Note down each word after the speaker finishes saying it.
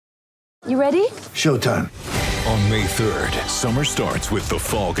You ready? Showtime. On May 3rd, summer starts with The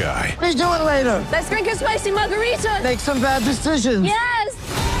Fall Guy. Let's do it later. Let's drink a spicy margarita. Make some bad decisions. Yes!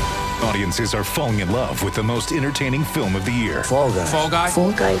 Audiences are falling in love with the most entertaining film of the year. Fall Guy. Fall Guy?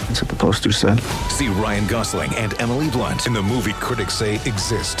 Fall guy. That's what the poster said. See Ryan Gosling and Emily Blunt in the movie critics say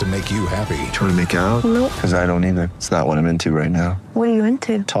exists to make you happy. Trying to make it out? Nope. Because I don't either. It's not what I'm into right now. What are you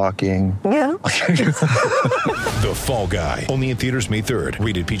into? Talking. Yeah. The Fall Guy. Only in theaters May 3rd.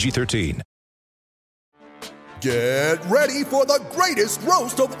 Rated PG-13. Get ready for the greatest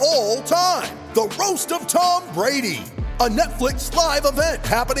roast of all time. The Roast of Tom Brady. A Netflix live event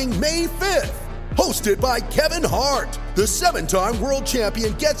happening May 5th. Hosted by Kevin Hart. The 7-time world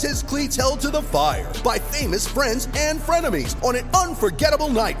champion gets his cleats held to the fire by famous friends and frenemies on an unforgettable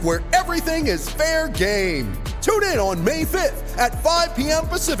night where everything is fair game. Tune in on May 5th at 5 p.m.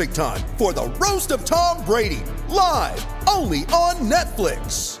 Pacific time for the Roast of Tom Brady. Live only on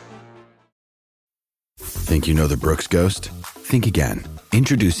Netflix. Think you know the Brooks Ghost? Think again.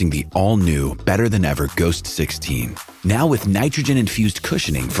 Introducing the all-new, better-than-ever Ghost 16. Now with nitrogen-infused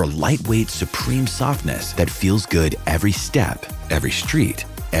cushioning for lightweight, supreme softness that feels good every step, every street,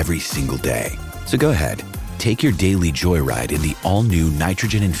 every single day. So go ahead, take your daily joyride in the all-new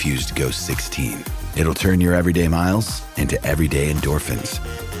nitrogen-infused Ghost 16. It'll turn your everyday miles into everyday endorphins.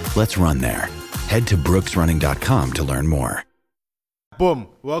 Let's run there. Head to brooksrunning.com to learn more. Boom.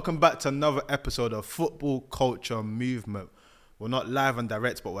 Welcome back to another episode of Football Culture Movement. We're not live and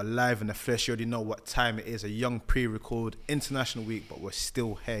direct, but we're live in the flesh. You already know what time it is. A young pre-record international week, but we're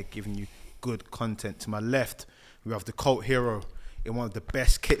still here giving you good content. To my left, we have the cult hero in one of the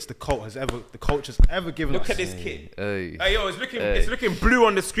best kits the culture's ever given us. Look at this kit. Hey. Hey, yo, it's looking blue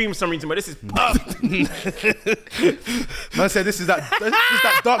on the screen for some reason, but this is purple. Man said this is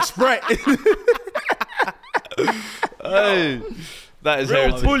that dark Sprite. Hey. That is Real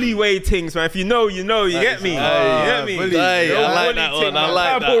heritage. bully way things, man. If you know, you know. You get me? You get me? bully. Hey, Real I like bully that ting, one. I man.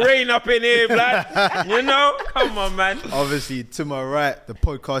 like Purple that. rain up in here, blood. You know? Come on, man. Obviously, to my right, the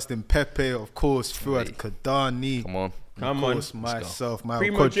podcasting Pepe, of course, Fuad Kadani. Come on. Come Of on. course, myself, my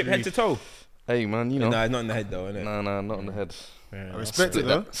Primo coach drip head to toe. Hey, man, you know. Nah, not in the head though, innit? No, not on the head. I respect it,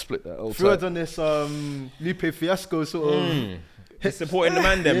 though. Split that all Fuad time. on this Lupe Fiasco sort of... He's supporting the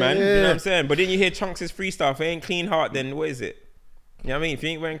man there, man. Yeah. You know what I'm saying? But then you hear Chunks' freestyle. If it ain't clean heart, then what is it? You know what I mean? If you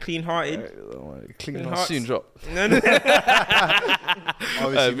ain't wearing clean hearted, Clean hearts. soon drop. Obviously,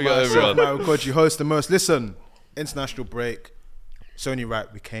 big up myself, everyone. Mario God, you host the most. Listen, international break. It's only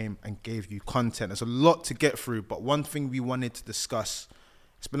right we came and gave you content. There's a lot to get through, but one thing we wanted to discuss,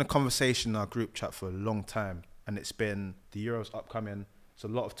 it's been a conversation in our group chat for a long time, and it's been the Euros upcoming.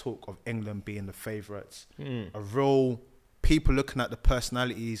 There's a lot of talk of England being the favourites. A real people looking at the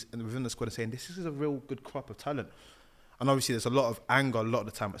personalities and within the squad and saying this is a real good crop of talent. And obviously there's a lot of anger a lot of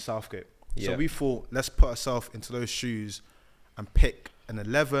the time at Southgate. So we thought, let's put ourselves into those shoes and pick an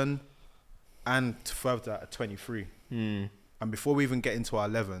 11 and to further that a 23. And before we even get into our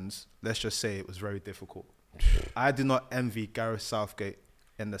 11s, let's just say it was very difficult. I do not envy Gareth Southgate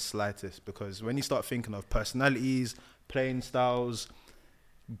in the slightest, because when you start thinking of personalities, playing styles,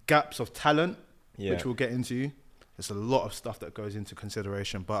 gaps of talent, which we'll get into, there's a lot of stuff that goes into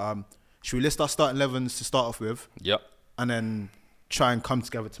consideration. But should we list our starting 11s to start off with? Yep. And then try and come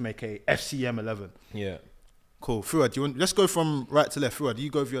together to make a FCM 11. Yeah. Cool. Fuad, let's go from right to left. Fuad, you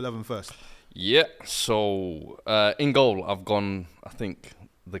go with your 11 first. Yeah, so in goal, I've gone, I think,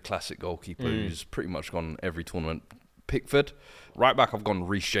 the classic goalkeeper who's pretty much gone every tournament, Pickford. Right back, I've gone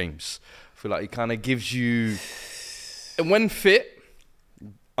Reece James. I feel like he kind of gives you, and when fit,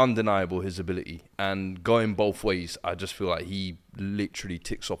 undeniable his ability. And going both ways, I just feel like he literally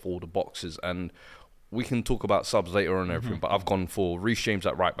ticks off all the boxes. And we can talk about subs later on and everything, but I've gone for Reece James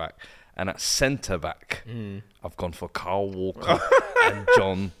at right back. And at centre back, I've gone for Kyle Walker and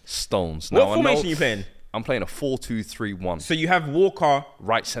John Stones. What formation are you playing? I'm playing a 4-2-3-1. So you have Walker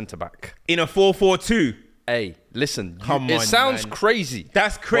Right centre back. in a 4-4-2. Hey, listen, Come it on, sounds man. crazy.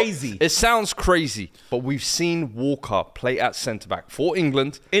 That's crazy. It sounds crazy, but we've seen Walker play at centre back for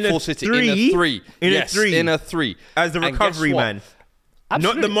England, In a for City, three? in a three. In a Yes, three. in a three. As the And recovery guess what? man.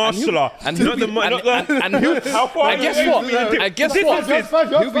 Absolutely. Not the marshaller. And he'll be, How far and guess away what? from the And guess difference what?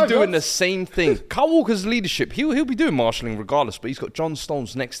 is- He'll be doing the same thing. Kyle Walker's leadership, he'll be doing marshalling regardless, but he's got John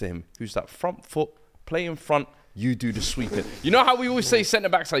Stones next to him, who's that front foot, play in front, you do the sweeping. You know how we always say centre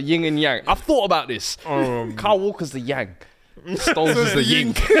backs are yin and yang? I've thought about this. Kyle Walker's the yang. Stones is the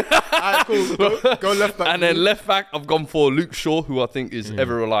yin. Alright, cool. Go left back. And then left back, I've gone for Luke Shaw, who I think is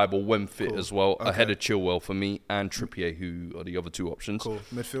ever reliable when fit as well, ahead of Chilwell for me, and Trippier, who are the other two options. Cool.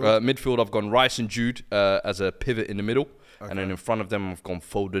 Midfield? Midfield, I've gone Rice and Jude as a pivot in the middle. And then in front of them, I've gone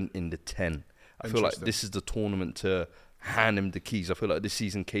Foden in the 10. I feel like this is the tournament to hand him the keys. I feel like this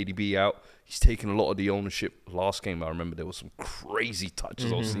season, KDB out. He's taken a lot of the ownership. Last game, I remember there was some crazy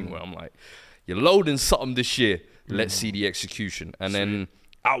touches I was seeing where I'm like, you're loading something this year. Let's see the execution. And then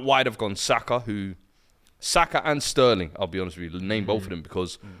out wide, I've gone Saka and Sterling, I'll be honest with you. Name both of them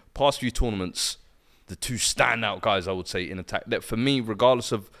because past few tournaments, the two standout guys, I would say, in attack. That for me,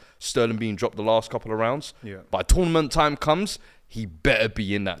 regardless of Sterling being dropped the last couple of rounds, by tournament time comes, he better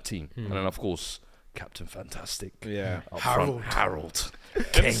be in that team. And then, of course, Captain Fantastic. Yeah. Harold.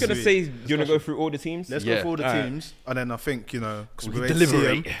 I'm just going to say, do you want to go through all the teams? Let's go through all the teams. And then I think, because we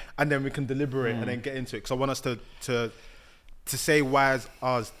deliberate. And then we can deliberate and then get into it. Because I want us to say why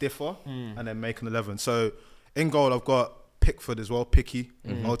ours differ and then make an 11. So in goal, I've got Pickford as well, Picky.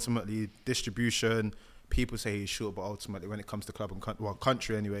 Ultimately, distribution. People say he's short, but ultimately, when it comes to club and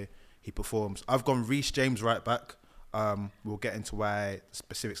country anyway, he performs. I've gone Reece James right back. We'll get into why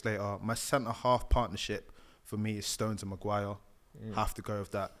specifics later. My centre-half partnership for me is Stones and Maguire. Have to go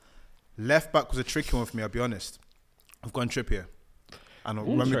with that. Left back was a tricky one for me, I'll be honest. I've gone Trippier.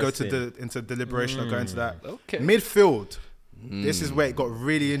 And when we go to into deliberation, I'll go into that. Okay. Midfield. This is where it got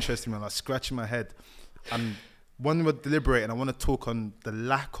really interesting, man. I was scratching my head. And when we're deliberating, I want to talk on the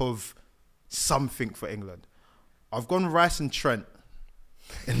lack of something for England. I've gone Rice and Trent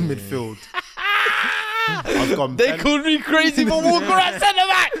in midfield. They called me crazy for Walker at centre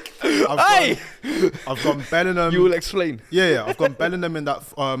back. I've gone Bellingham. You will explain. Yeah. I've gone Bellingham in that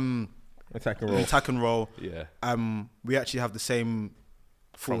attack and roll. Yeah. We actually have the same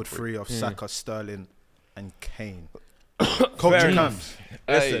forward three of Saka, Sterling, and Kane. Coach Cams.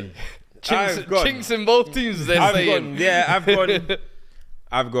 Listen, chinks in both teams. I've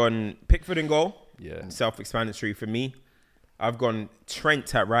gone Pickford in goal. Yeah. Self-explanatory for me. I've gone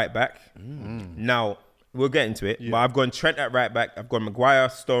Trent at right back. Now, we'll get into it. But I've gone Trent at right back. I've gone Maguire,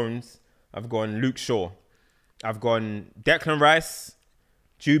 Stones. I've gone Luke Shaw. I've gone Declan Rice,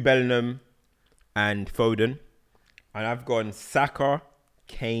 Jude Bellingham, and Foden. And I've gone Saka,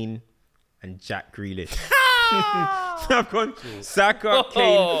 Kane, and Jack Grealish. I've gone Saka,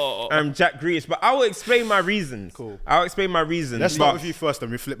 Kane, and Jack Grealish. But I will explain my reasons. Cool. I'll explain my reasons. Let's start with you first, and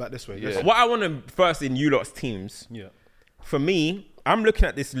we flip back this way. Yeah. What I want to first in you lot's teams. Yeah. For me, I'm looking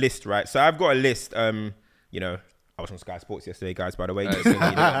at this list, right? So I've got a list. I was on Sky Sports yesterday, guys. By the way, just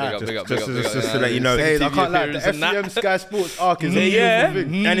to let you know. Hey, I can't lie. The FCM Sky Sports arc is and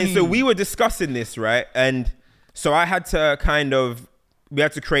thing. then so we were discussing this, right? And so I had to we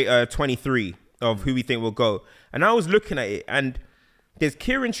had to create a 23 of who we think will go. And I was looking at it, and there's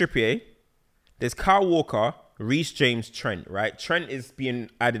Kieran Trippier, there's Kyle Walker, Reece James, Trent, right? Trent is being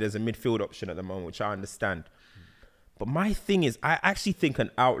added as a midfield option at the moment, which I understand. But my thing is, I actually think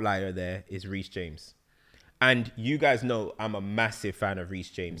an outlier there is Reece James. And you guys know I'm a massive fan of Reece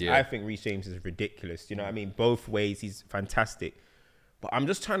James. Yeah. I think Reece James is ridiculous. You know what I mean? Both ways, he's fantastic. But I'm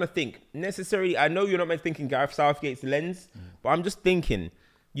just trying to think, necessarily, I know you're not meant thinking Gareth Southgate's lens, but I'm just thinking,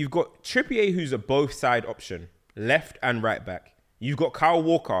 you've got Trippier, who's a both side option, left and right back. You've got Kyle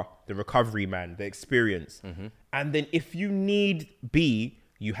Walker, the recovery man, the experience. And then if you need B,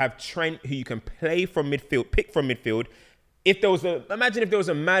 you have Trent, who you can play from midfield, pick from midfield. Imagine if there was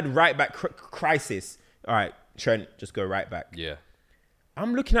a mad right back crisis. All right, Trent, just go right back. Yeah.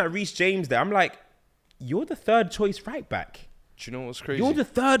 I'm looking at Reece James there. I'm like, you're the third choice right back. Do you know what's crazy? You're the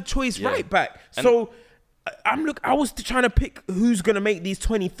third choice right back. And so I was trying to pick who's going to make these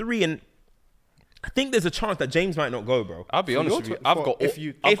 23, and I think there's a chance that James might not go, bro. I'll be honest with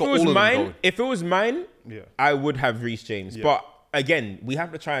you. If it was mine, I would have Reece James. Yeah. But again, we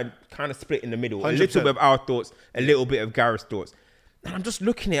have to try and kind of split in the middle. 100%. A little bit of our thoughts, a little bit of Gareth's thoughts. And I'm just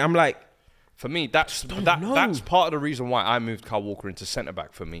looking at it, I'm like, for me, that's part of the reason why I moved Kyle Walker into centre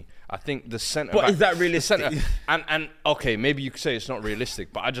back. For me, I think the centre back. But is that realistic? And okay, maybe you could say it's not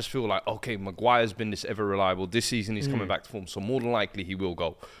realistic, but I just feel like Maguire's been this ever reliable. This season he's coming back to form, so more than likely he will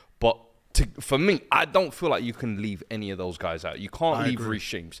go. But for me, I don't feel like you can leave any of those guys out. You can't leave Reece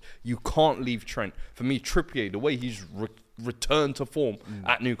James. You can't leave Trent. For me, Trippier, the way he's returned to form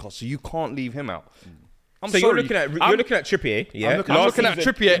at Newcastle, you can't leave him out. You're looking at Trippier, yeah? I'm looking at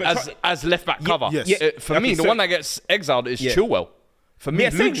Trippier as left back cover. Yes. For me, the one that gets exiled is Chilwell. For me,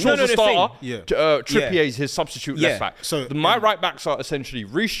 Luke Shaw's a starter. Trippier is his substitute left back. So my right backs are essentially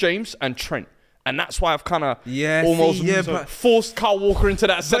Reece James and Trent. And that's why I've kind of forced Kyle Walker into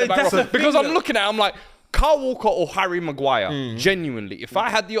that centre back role. Because I'm looking at it, I'm like, Kyle Walker or Harry Maguire. Genuinely, if I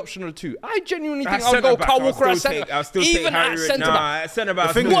had the option of the two, I genuinely think At I'll go centre-back, Kyle Walker at centre. I'll still Even take Harry. at centre back. Centre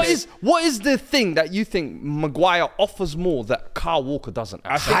back. What is the thing that you think Maguire offers more that Kyle Walker doesn't?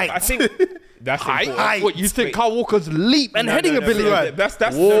 I think that's important. Height. What you think? Kyle Walker's leap and heading ability? That's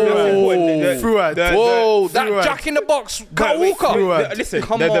Whoa. important. Whoa, that jack in the box, Kyle Walker. Listen,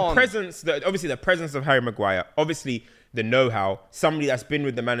 come the on. presence, obviously the presence of Harry Maguire, obviously the know-how, somebody that's been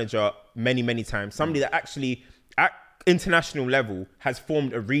with the manager many, many times, somebody that actually at international level has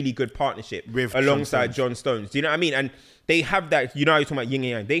formed a really good partnership with alongside John Stones. Do you know what I mean? And they have that, you know how you're talking about yin and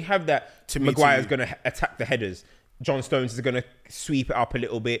yang, they have that. Maguire's going to attack the headers. John Stones is going to sweep it up a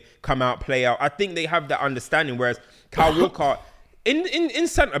little bit, come out, play out. I think they have that understanding, whereas Kyle Walker... In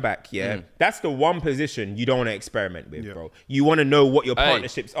centre-back, that's the one position you don't want to experiment with, bro. You want to know what your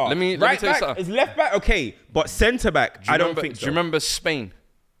partnerships are. Let me right tell you back something. is left back, okay, but centre-back, I don't think so. Do you remember Spain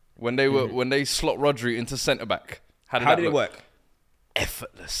when they slot Rodri into centre-back? How did it work?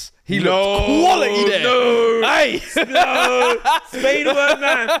 Effortless. He looked quality there. Hey. Spain was,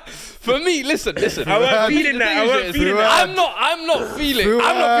 man. For me, listen. I wasn't feeling that. I'm not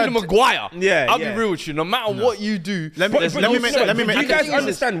feeling Maguire. Yeah, I'll be real with you. No matter what you do, Let me make you guys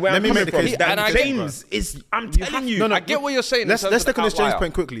understand where I'm coming from. That James is, I'm telling you. I get what you're saying. Let's take on this James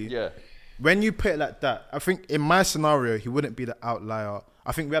point quickly. Yeah. When you put it like that, I think in my scenario, he wouldn't be the outlier.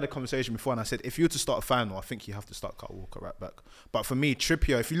 I think we had a conversation before, and I said, if you were to start a final, I think you have to start Kyle Walker right back. But for me,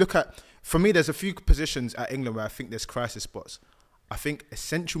 Trippier, if you look at, for me, there's a few positions at England where I think there's crisis spots. I think a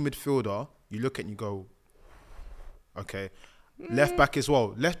central midfielder, you look at and you go, okay. Left back as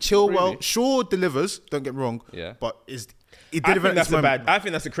well. Left Chilwell, sure delivers, don't get me wrong. Yeah. But he delivering at this moment. I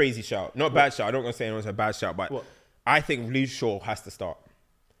think that's a crazy shout. Not a bad shout. I don't want to say anyone's a bad shout, but I think Luke Shaw has to start.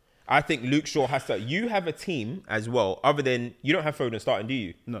 I think Luke Shaw has to. You have a team as well, other than you don't have Foden starting, do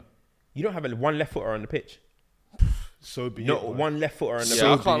you? No. You don't have one left footer on the pitch. So be Not it. one left footer on the pitch.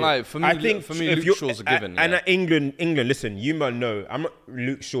 Yeah, I can't lie. For me, Luke Shaw's a given. And at England, listen, you might know, I'm not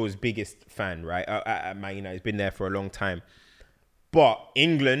Luke Shaw's biggest fan, right? At Man United, he's been there for a long time. But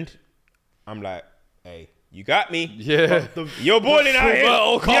England, I'm like, hey, you got me. Yeah. You're balling out here.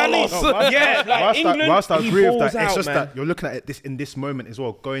 Carlos. Yeah, like England, whilst I agree with balls that, it's out, just man. that you're looking at it in this moment as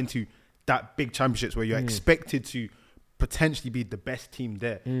well, going to that big championships where you're expected to potentially be the best team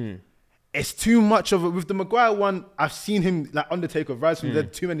there. It's too much of it. With the Maguire one, I've seen him like Undertaker rise from the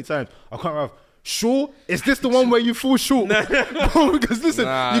dead too many times. I can't remember. Sure, is this the one where you fall short? Because listen,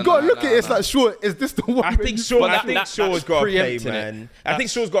 you got to look at it. It's like, sure, is this the one? I think Shaw's got to play, preempting man. I think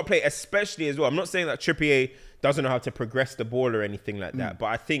Shaw's got to play, especially as well. I'm not saying that Trippier doesn't know how to progress the ball or anything like that, but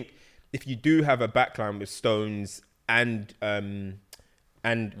I think if you do have a backline with Stones and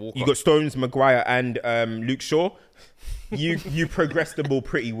you got Stones, Maguire, and Luke Shaw, you progress the ball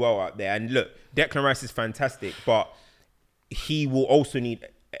pretty well out there. And look, Declan Rice is fantastic, but he will also need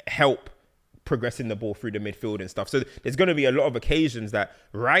help progressing the ball through the midfield and stuff. So there's going to be a lot of occasions that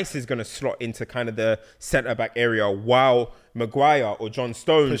Rice is going to slot into kind of the centre-back area while Maguire or John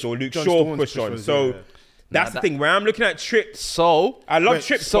Stones or Luke Shaw push on. So that's the thing. Where I'm looking at Trips, I love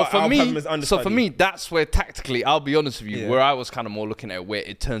Trips, so but for I'll me, have him as understudy. So for me, that's where tactically, I'll be honest with you, where I was kind of more looking at where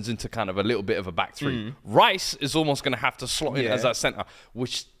it turns into kind of a little bit of a back three. Rice is almost going to have to slot in as that centre,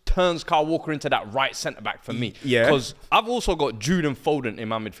 which turns Kyle Walker into that right centre back for me. Yeah. Because I've also got Jude and Foden in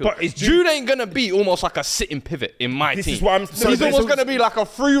my midfield. But Jude ain't going to be almost like a sitting pivot in my team. Is what I'm saying. He's almost going to be like a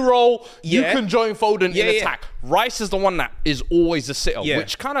free roll. You Yeah. can join Foden Yeah, in yeah. attack. Rice is the one that is always the sitter, Yeah.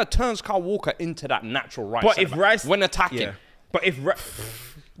 which kind of turns Kyle Walker into that natural right But centre if back Rice when attacking. Yeah. But if Do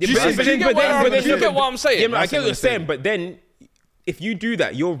you get what I'm saying? Yeah, I get what you're saying. But then, if you do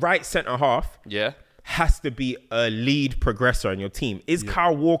that, your right centre half has to be a lead progressor in your team. Is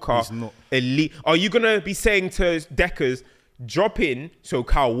Kyle Walker a lead? Are you gonna be saying to Deckers, drop in so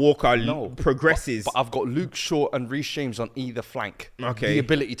Kyle Walker progresses? But I've got Luke Shaw and Reece James on either flank. Okay. The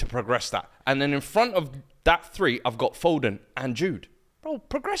ability to progress that. And then in front of that three, I've got Foden and Jude. Bro,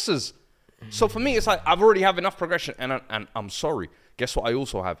 progressors. So for me, it's like I've already have enough progression. And I'm sorry. Guess what I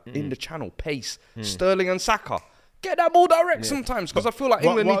also have? In the channel, pace. Sterling and Saka. Get that ball direct sometimes, because I feel like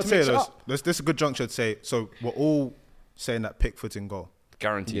England need to mix it up. This is a good juncture to say. So we're all saying that Pickford's in goal.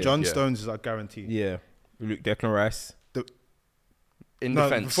 Guaranteed. John Stones is our guarantee. Yeah. Luke Declan Rice. In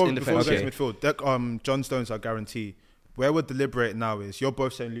defence. Before we go to midfield, John Stones our guarantee. Where we're deliberating now is you're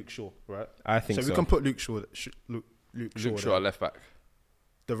both saying Luke Shaw, right? I think so. We can put Luke Shaw. Luke Shaw there. at left back.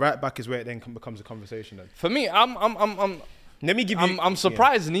 The right back is where it then becomes a conversation. Then For me, Let me give you. I'm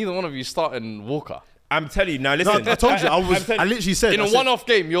surprised neither one of you starting Walker. I'm telling you now. Listen, I told you. I literally said In a one-off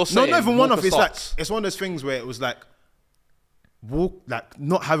game, you're saying not even one-off. Walker It's like starts. it's one of those things where it was like,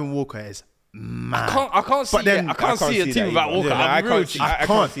 not having Walker is mad. I can't see But then- it. I can't see a team without Walker. Yeah, I'll be real with you. I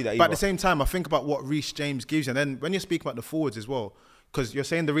can't see that But at either. the same time, I think about what Reece James gives you. And then when you're speaking about the forwards as well, because you're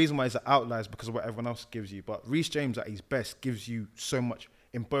saying the reason why he's an outlier is because of what everyone else gives you. But Reece James at his best gives you so much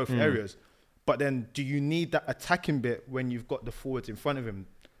in both areas. But then do you need that attacking bit when you've got the forwards in front of him?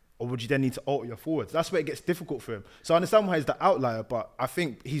 Or would you then need to alter your forwards? That's where it gets difficult for him. So I understand why he's the outlier, but I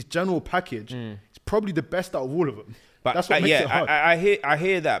think his general package is probably the best out of all of them. But that's what makes it hard. I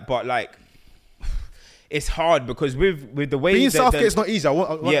hear that, but like, it's hard because with the way Being that Southgate is not easy. I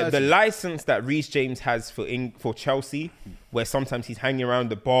want the license that Reece James has for Chelsea, where sometimes he's hanging around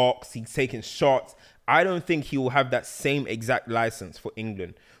the box, he's taking shots. I don't think he will have that same exact license for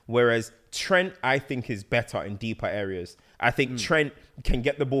England. Whereas Trent, I think, is better in deeper areas. I think Trent can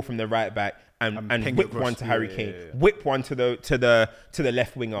get the ball from the right back and ping whip it across. one to Harry Yeah, Kane, yeah, yeah. whip one to the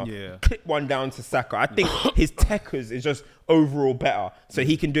left winger, Yeah. clip one down to Saka. I think his techers is just overall better, so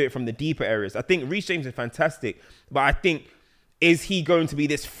he can do it from the deeper areas. I think Reece James is fantastic, but I think, is he going to be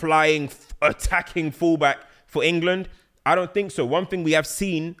this flying, attacking fullback for England? I don't think so. One thing we have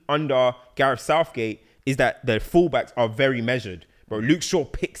seen under Gareth Southgate is that the fullbacks are very measured. Bro, Luke Shaw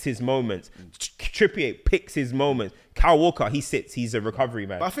picks his moments. Trippier picks his moments. Kyle Walker, he sits. He's a recovery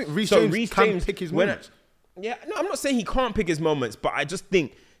man. But I think Reece James can pick his moments. I'm not saying he can't pick his moments, but I just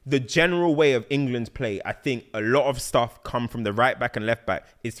think the general way of England's play, I think a lot of stuff come from the right back and left back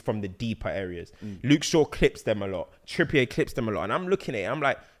is from the deeper areas. Luke Shaw clips them a lot. Trippier clips them a lot. And I'm looking at it, I'm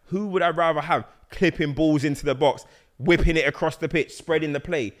like, who would I rather have clipping balls into the box, whipping it across the pitch, spreading the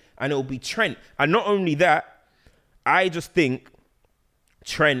play? And it'll be Trent. And not only that, I just think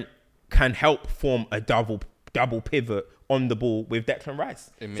Trent can help form a double pivot on the ball with Declan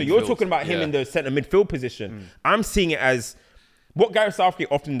Rice. In so you're midfield, talking about him yeah. in the centre midfield position. I'm seeing it as what Gareth Southgate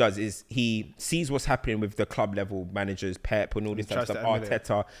often does is he sees what's happening with the club level managers, Pep and all this type of stuff,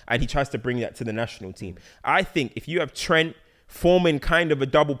 Arteta, and he tries to bring that to the national team. I think if you have Trent forming kind of a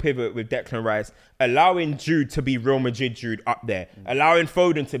double pivot with Declan Rice, allowing Jude to be Real Madrid Jude up there, allowing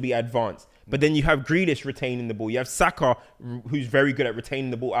Foden to be advanced, but then you have Grealish retaining the ball. You have Saka, who's very good at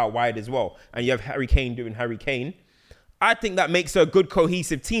retaining the ball out wide as well. And you have Harry Kane doing Harry Kane. I think that makes a good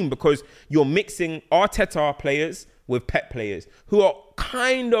cohesive team because you're mixing Arteta players with Pep players who are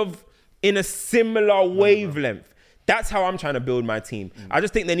kind of in a similar wavelength. That's how I'm trying to build my team. I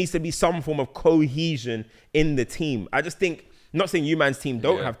just think there needs to be some form of cohesion in the team. I just think, not saying you man's team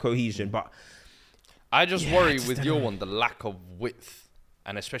don't have cohesion, but I just worry with your one, the lack of width.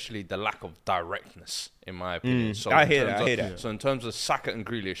 And especially the lack of directness, in my opinion. So I hear that. So in terms of Saka and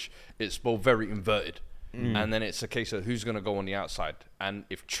Grealish, it's both very inverted. And then it's a case of who's going to go on the outside. And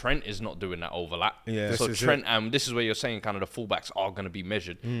if Trent is not doing that overlap, so Trent, and this is where you're saying kind of the fullbacks are going to be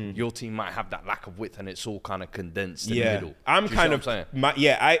measured. Your team might have that lack of width and it's all kind of condensed in the middle. I'm kind of, I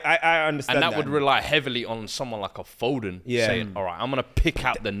understand and that would rely heavily on someone like a Foden saying, all right, I'm going to pick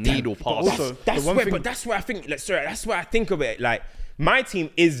out the needle pass. That's where I think, that's where I think of it. Like, my team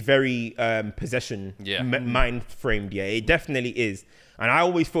is very possession mind framed. Yeah, it definitely is. And I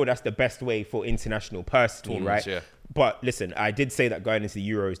always feel that's the best way for international personally, right? Yeah. But listen, I did say that going into the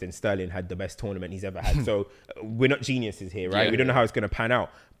Euros, then Sterling had the best tournament he's ever had. So we're not geniuses here, right? We don't know how it's going to pan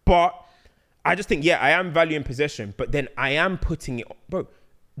out. But I just think, I am valuing possession, but then I am putting it, bro,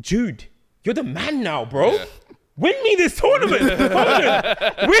 Jude, you're the man now, bro. Yeah. Win me this tournament.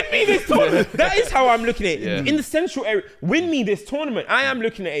 Win me this tournament. That is how I'm looking at it. Yeah. In the central area, win me this tournament. I am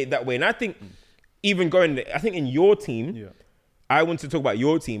looking at it that way. And I think I think in your team, I want to talk about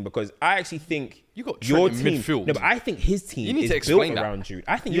your team because I actually think you got your Trent team. in midfield. No, but I think his team you need is to explain built around Jude.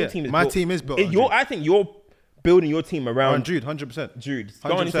 I think your team is my built. team is built on Jude. I think you're building your team around Jude, 100%. Jude.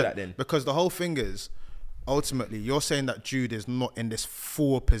 Go on into that then. Because the whole thing is, ultimately, you're saying that Jude is not in this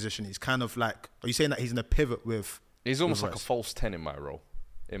forward position. He's kind of like, are you saying that he's in a pivot with? He's almost like a false 10 in my role.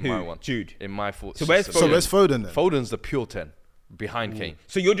 In my one. Jude. In my thoughts. So where's Foden then? Foden's the pure 10 behind Kane.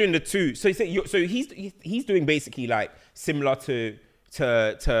 So you're doing the two. So he's doing basically like similar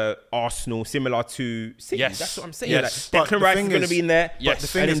to Arsenal, similar to City. Yes. That's what I'm saying. Yes. Like, Declan Rice is going to be in there. But the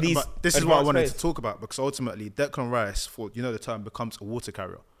thing is, this is what I wanted players. to talk about because ultimately Declan Rice, the term, becomes a water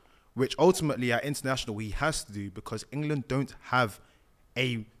carrier, which ultimately at international he has to do because England don't have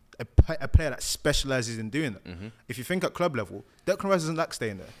a player that specialises in doing that. If you think at club level, Declan Rice doesn't like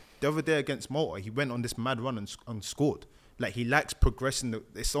staying there. The other day against Malta, he went on this mad run and scored. Like, he likes progressing.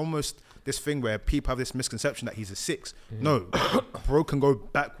 It's almost this thing where people have this misconception that he's a 6. No, bro can go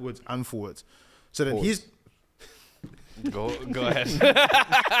backwards and forwards. So then he's... Go ahead.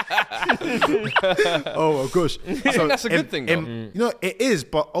 Oh, gosh. I think that's a good thing, though. It is,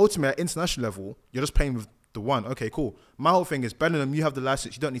 but ultimately at international level, you're just playing with the one. Okay, cool. My whole thing is Bellingham, you have the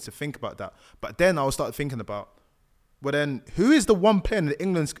license, you don't need to think about that. But then I will start thinking about, well then, who is the one player in the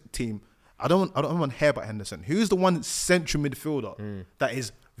England's team? I don't want to hear about Henderson. Who's the one central midfielder that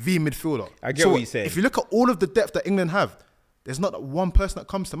is the midfielder? I get what you're saying. If you look at all of the depth that England have, there's not one person that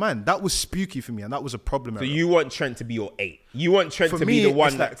comes to mind. That was spooky for me, and that was a problem. So you want Trent to be your 8. You want Trent to be the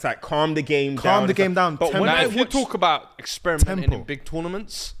one that's like calm the game down. Calm the game down. But when Now, if you talk about experimenting in big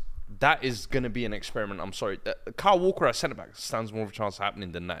tournaments, that is going to be an experiment. I'm sorry. Kyle Walker at centre back stands more of a chance of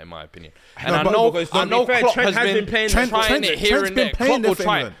happening than that, in my opinion. And I know Klopp has been trying it here and there. Klopp will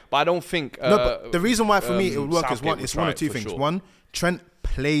try it, but I don't think. But the reason why for me it would work is one or two things. Sure. One, Trent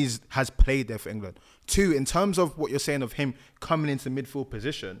has played there for England. Two, in terms of what you're saying of him coming into the midfield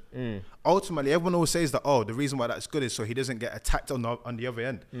position, ultimately everyone always says that, the reason why that's good is so he doesn't get attacked on the other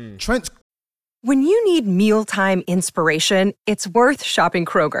end. Trent's. When you need mealtime inspiration, it's worth shopping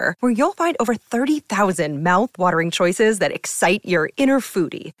Kroger, where you'll find over 30,000 mouth-watering choices that excite your inner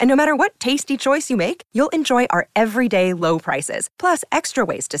foodie. And no matter what tasty choice you make, you'll enjoy our everyday low prices, plus extra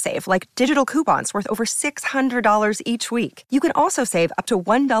ways to save, like digital coupons worth over $600 each week. You can also save up to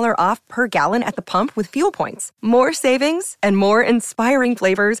 $1 off per gallon at the pump with fuel points. More savings and more inspiring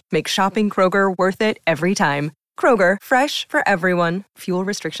flavors make shopping Kroger worth it every time. Kroger, fresh for everyone. Fuel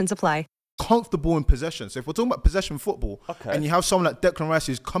restrictions apply. Comfortable in possession. So if we're talking about possession football, and you have someone like Declan Rice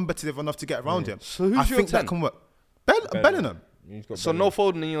who's combative enough to get around him, so who's I your think 10? that can work. Bellingham. So no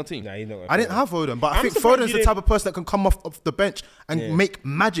Foden in your team? Nah, he's not. I didn't have Foden, but I think Foden's the type of person that can come off the bench and make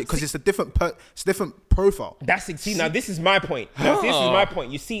magic because it's a different profile. Now this is my point. This is my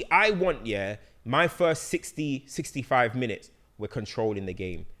point. You see, I want my first 60, 65 minutes. We're controlling the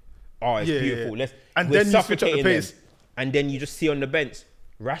game. Oh, it's beautiful. And we're then you switch up the pace. them. And then you just see on the bench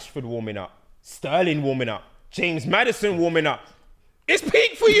Rashford warming up, Sterling warming up, James Maddison warming up. It's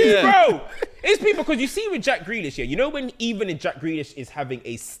peak for you, bro. It's peak because you see with Jack Grealish, you know when even if Jack Grealish is having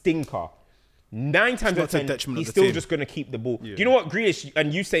a stinker, 9 times out of 10, he's still just going to keep the ball. Do you know what Grealish,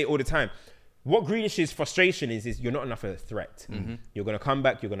 and you say it all the time, what Grealish's frustration is you're not enough of a threat. You're going to come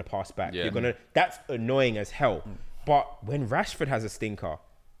back, you're going to pass back. That's annoying as hell. But when Rashford has a stinker,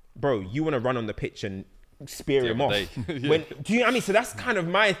 bro, you want to run on the pitch and spear him off. Do you know what I mean? So that's kind of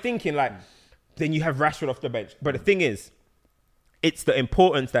my thinking. Like, then you have Rashford off the bench. But the thing is, it's the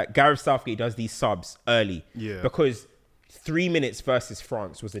importance that Gareth Southgate does these subs early. Because 3 minutes versus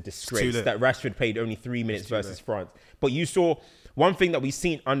France was a disgrace that Rashford played only 3 minutes versus France. But you saw one thing that we've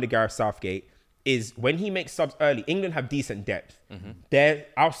seen under Gareth Southgate is when he makes subs early, England have decent depth.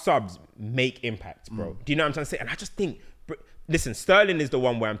 Our subs make impact, bro. Do you know what I'm trying to say? And I just think, listen, Sterling is the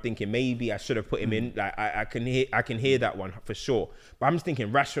one where I'm thinking maybe I should have put him in. Like I can hear that one for sure. But I'm just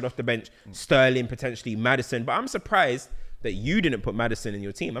thinking Rashford off the bench, Sterling potentially, Maddison. But I'm surprised that you didn't put Maddison in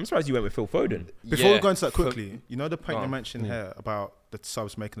your team. I'm surprised you went with Phil Foden. Before we go into that quickly, you know the point you mentioned here about the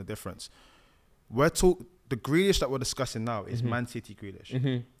subs making a difference. The Grealish that we're discussing now is Man City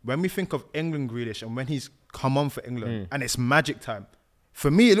Grealish. When we think of England Grealish and when he's come on for England and it's magic time,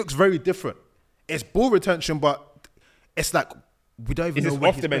 for me it looks very different. It's ball retention, but it's like we don't even know when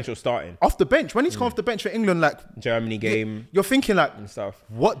off the bench or starting? Off the bench. When he's come off the bench for England, like Germany game, you're thinking like and stuff.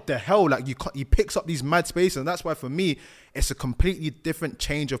 What the hell? Like he picks up these mad spaces, and that's why for me it's a completely different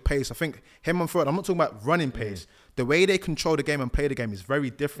change of pace. I think him and Ford. I'm not talking about running pace. The way they control the game and play the game is very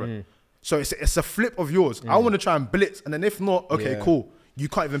different. So it's a flip of yours. I want to try and blitz, and then if not, okay, cool. You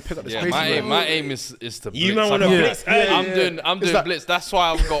can't even pick up the space. My aim is to blitz. You might want to blitz. I'm doing blitz. That's why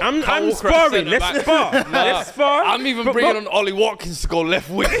I've got. I'm sparring. Let's spar. Let's spar. I'm even bringing on Ollie Watkins to go left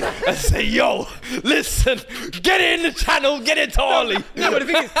wing and say, "Yo, listen, get it in the channel, get it to Ollie." No, but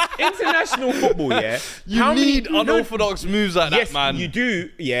the thing is, international football, you need unorthodox moves like that, man. You do,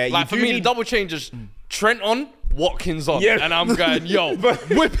 Like for me, the double changes: Trent on, Watkins on, and I'm going, yo,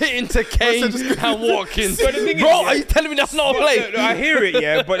 whip it into Kane and Watkins. But the thing bro, is, are you telling me that's not a play? No, I hear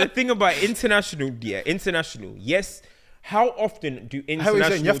it, but the thing about international, yes. How often do international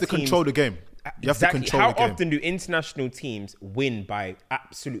teams... You have to control the game. How often do international teams win by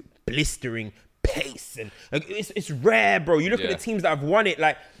absolute blistering pace? And like, it's rare, bro. You look at the teams that have won it.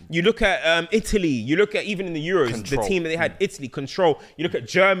 Like you look at Italy. You look at even in the Euros, the team that they had, Italy, control. You look at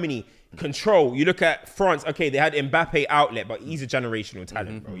Germany, control. You look at France. Okay, they had Mbappe outlet, but he's a generational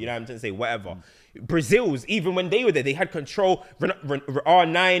talent, bro. You know what I'm trying to say? Whatever. Brazil's, even when they were there, they had control.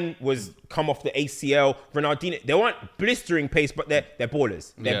 R9 was come off the ACL. Ronaldinho, they weren't blistering pace, but they're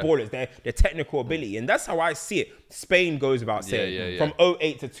ballers. They're ballers. They're technical ability, and that's how I see it. Spain goes about saying from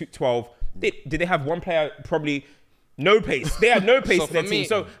 08 to 12. Did they have one player probably no pace? They had no pace in their team.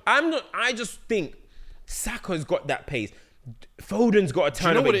 So I just think Saka's got that pace. Foden's got a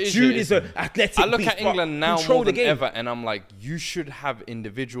turn. you know what it is? Jude is an athletic. I look beast, at England but now control more the than game. ever, and I'm like, you should have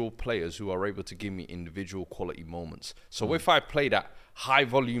individual players who are able to give me individual quality moments. So if I play that high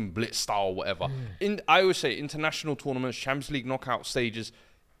volume blitz style or whatever, I always say international tournaments, Champions League knockout stages,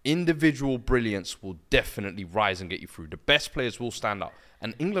 individual brilliance will definitely rise and get you through. The best players will stand up.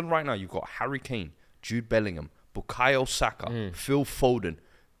 And England right now, you've got Harry Kane, Jude Bellingham, Bukayo Saka, Phil Foden.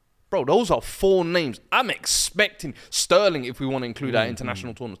 Bro, those are 4 names. I'm expecting Sterling, if we want to include our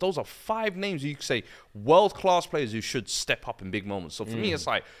international tournaments. Those are 5 names you could say world-class players who should step up in big moments. So for me, it's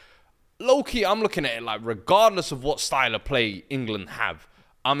like, low-key, I'm looking at it like regardless of what style of play England have,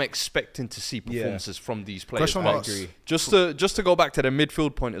 I'm expecting to see performances from these players. Question marks. Just to go back to the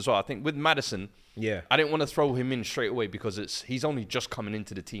midfield point as well, I think with Maddison, Yeah. I didn't want to throw him in straight away because he's only just coming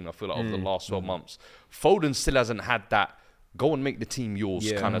into the team, I feel like, over the last 12 months. Foden still hasn't had that go and make the team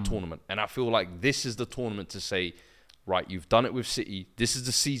yours kind of tournament. And I feel like this is the tournament to say, right, you've done it with City. This is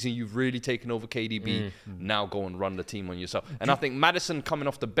the season you've really taken over KDB. Now go and run the team on yourself. And I think Maddison coming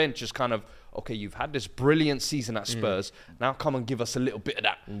off the bench is kind of, okay, you've had this brilliant season at Spurs. Now come and give us a little bit of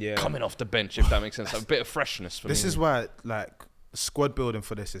that coming off the bench, if that makes sense. A bit of freshness for me. This is why, like, squad building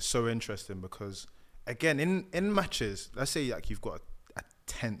for this is so interesting because, again, in matches, let's say like you've got a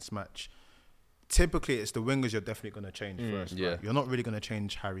tense match. Typically, it's the wingers you're definitely going to change first. Yeah. Right? You're not really going to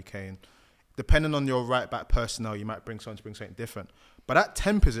change Harry Kane. Depending on your right back personnel, you might bring something different. But at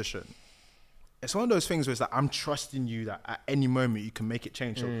 10 position, it's one of those things where it's like, I'm trusting you that at any moment you can make it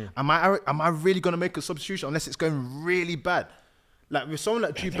change. So am I really going to make a substitution unless it's going really bad? Like with someone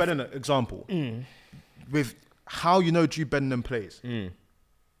like Jude Bellingham, example, with how you know Jude Bellingham plays,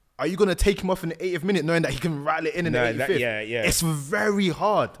 are you going to take him off in the 80th minute knowing that he can rattle it in the 85th? Yeah. It's very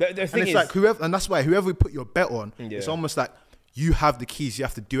hard. The And thing it's is, like and that's why whoever we put your bet on, it's almost like you have the keys, you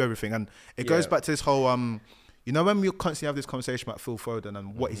have to do everything. And it goes back to this whole, you know, when we constantly have this conversation about Phil Foden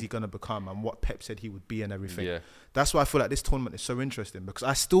and what is he going to become and what Pep said he would be and everything. Yeah. That's why I feel like this tournament is so interesting because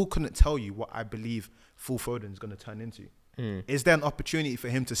I still couldn't tell you what I believe Phil Foden is going to turn into. Is there an opportunity for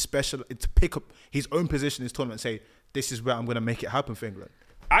him to pick up his own position in this tournament and say, this is where I'm going to make it happen for England?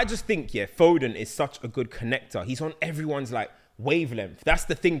 I just think, Foden is such a good connector. He's on everyone's like wavelength. That's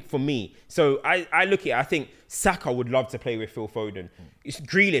the thing for me. So I look at it, I think Saka would love to play with Phil Foden. It's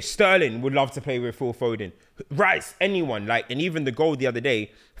Grealish, Sterling would love to play with Phil Foden. Rice, anyone. And even the goal the other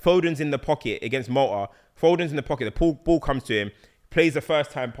day, Foden's in the pocket against Malta. Foden's in the pocket, the ball comes to him, plays the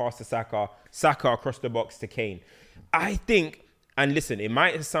first time pass to Saka across the box to Kane. I think, and listen, it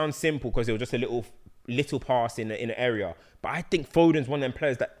might sound simple because it was just a little pass in an area, but I think Foden's one of them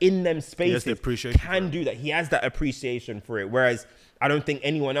players that in them spaces can do that. He has that appreciation for it, whereas I don't think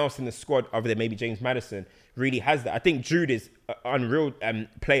anyone else in the squad other than maybe James Maddison really has that. I think Jude is an unreal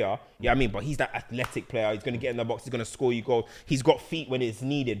player, but he's that athletic player. He's going to get in the box, he's going to score you goals. He's got feet when it's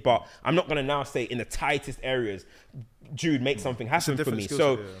needed, but I'm not going to now say in the tightest areas Jude makes something happen for me.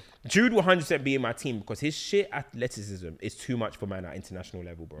 So Jude will 100% be in my team because his sheer athleticism is too much for man at international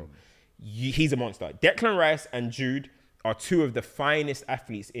level, bro. He's a monster. Declan Rice and Jude are 2 of the finest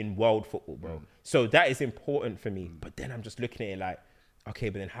athletes in world football, bro. So that is important for me. But then I'm just looking at it like, okay,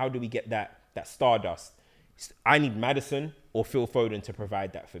 but then how do we get that stardust? I need Maddison or Phil Foden to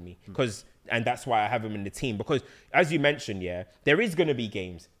provide that for me. And that's why I have him in the team. Because as you mentioned, there is going to be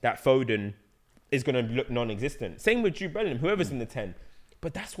games that Foden is going to look non-existent. Same with Jude Bellingham, whoever's in the 10.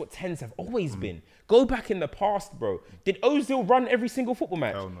 But that's what 10s have always been. Go back in the past, bro. Did Ozil run every single football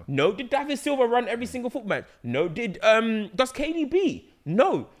match? Hell no. No. Did David Silva run every single football match? No. Does KDB?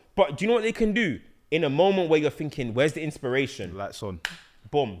 No. But do you know what they can do? In a moment where you're thinking, where's the inspiration? Lights on.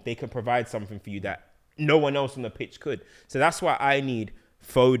 Boom. They can provide something for you that no one else on the pitch could. So that's why I need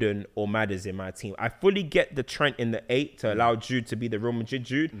Foden or Madders in my team. I fully get the Trent in the 8 to allow Jude to be the Real Madrid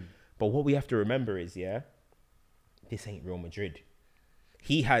Jude. But what we have to remember is, this ain't Real Madrid.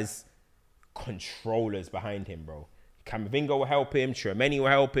 He has controllers behind him, bro. Camavinga will help him. Tchouaméni will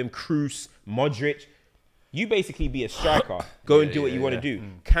help him. Kroos, Modric. You basically be a striker. Go and do what you want to do.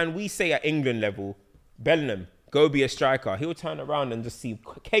 Can we say at England level, Bellingham, go be a striker? He'll turn around and just see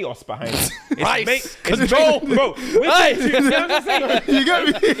chaos behind him. Control, bro. You know what I'm saying? You get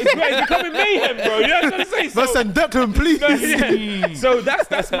me? It's becoming mayhem, bro. You know what I'm saying? Let's send Declan, please. So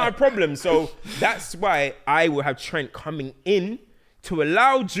that's my problem. So that's why I will have Trent coming in to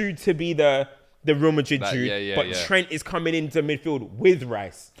allow Jude to be the Real Madrid Jude, but Trent is coming into midfield with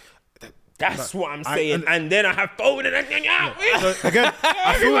Rice. That's what I'm saying. And then I have Foden and So again,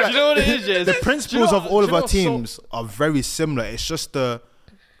 I feel like you know what it is? the principles of all of our teams are very similar. It's just the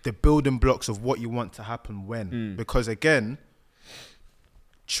building blocks of what you want to happen when. Because again,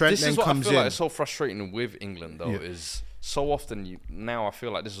 Trent this then is what comes I feel in. like it's so frustrating with England though is so often now I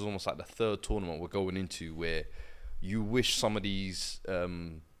feel like this is almost like the third tournament we're going into where you wish some of these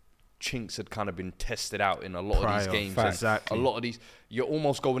chinks had kind of been tested out in a lot of these games. Exactly. A lot of these, you're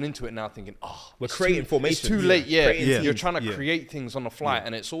almost going into it now thinking, we're creating formations. It's too late. Yeah. You're trying to create things on the fly,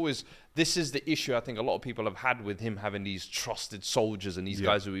 and it's always, this is the issue I think a lot of people have had with him having these trusted soldiers and these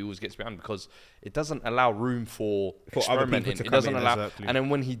guys who he always gets behind, because it doesn't allow room for experimenting. It doesn't allow, and then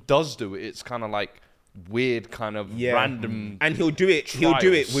when he does do it, it's kind of like weird, kind of random. And he'll do it. Trials.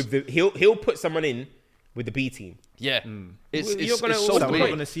 He'll do it with the. He'll put someone in with the B team. Yeah, it's You're gonna, so We're not weird.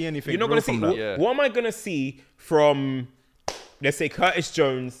 going to see anything. You're not going to see. from that. What am I going to see from, let's say, Curtis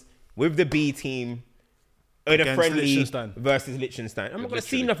Jones with the B team in a Against friendly Liechtenstein. versus Liechtenstein? I'm not going to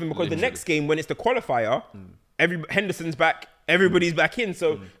see Literally. nothing, because the next game, when it's the qualifier, Henderson's back, everybody's back in.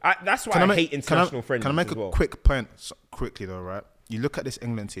 So that's why I hate international friendlies. Can I make as well. a quick point quickly though, right? You look at this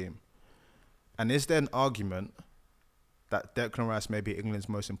England team, and is there an argument that Declan Rice may be England's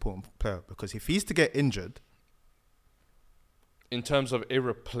most important player? Because if he's to get injured, In terms of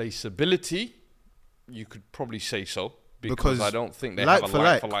irreplaceability, you could probably say so. Because I don't think they have a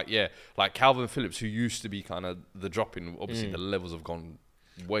like for like. Yeah, like Calvin Phillips, who used to be kind of the drop-in. Obviously, the levels have gone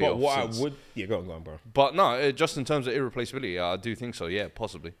way But off what since. I would, go on, bro. But no, just in terms of irreplaceability, I do think so. Yeah,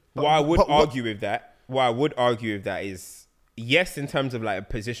 possibly. What I would argue with that is, yes, in terms of like a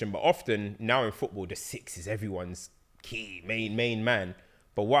position, but often now in football, the 6 is everyone's key main man.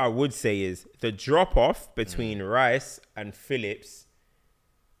 But what I would say is the drop off between Rice and Phillips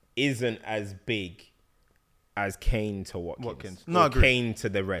isn't as big as Kane to Watkins. No, I agree. Kane to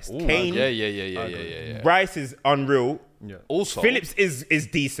the rest. Kane, Yeah. Rice is unreal. Yeah. Also, Phillips is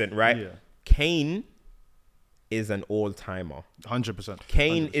decent, right? Yeah. Kane is an all-timer. 100%.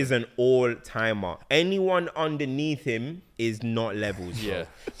 Kane is an all-timer. Anyone underneath him is not levels. Bro. Yeah.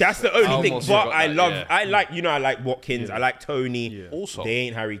 That's the only thing. almost But forgot I that, love, yeah. I like Watkins. I like Tony. Yeah. Also, they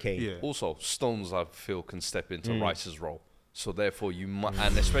ain't Harry Kane. Yeah. Also, Stones, I feel, can step into Rice's role. So therefore, you might,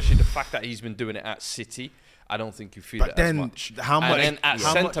 and especially the fact that he's been doing it at City, I don't think you feel But it then, as much. how much- And then at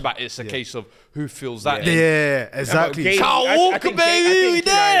how centre much- back, it's a case of who feels that. Yeah, exactly. Gay- Kyle I Walker, think baby, we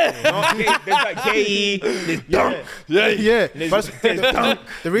there. There's like Gay, there's Dunk. Yeah. There's But Dunk.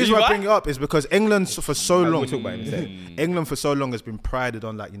 the reason You why I what? bring it up is because England for so We'll long, talk about him in a second. England for so long has been prided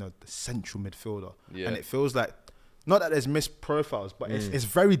on like, the central midfielder. Yeah. And it feels like, not that there's missed profiles, but it's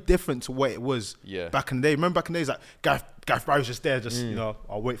very different to what it was back in the day. Remember back in the days, like Gareth Barry's just there,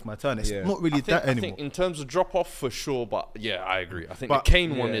 I'll wait for my turn. It's not really that I anymore. think in terms of drop off, for sure, but yeah, I agree. I think But- the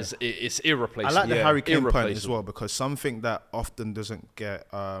Kane one is irreplaceable. I like the Harry Kane point as Irreplaceable. well, because something that often doesn't get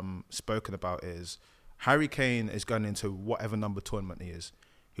spoken about is Harry Kane is going into whatever number tournament he is.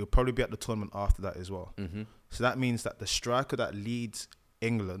 He'll probably be at the tournament after that as well. Mm-hmm. So that means that the striker that leads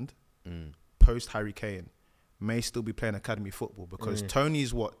England post Harry Kane may still be playing academy football, because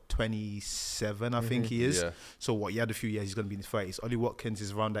Tony's 27, I think he is. Yeah. So he had a few years, he's going to be in his 30s. Ollie Watkins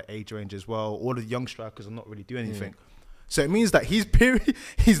is around that age range as well. All the young strikers are not really doing anything. So it means that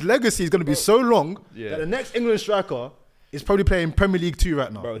his legacy is going to be so long that the next England striker is probably playing Premier League 2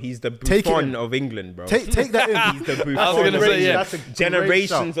 right now. Bro, he's the Take it Buffon in. of England, bro. Take that in. He's the Buffon. I was gonna say, yeah. That's a great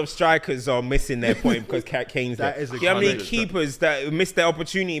Generations shout. of strikers are missing their point because Kane's That there. is a You know how many great keepers that missed their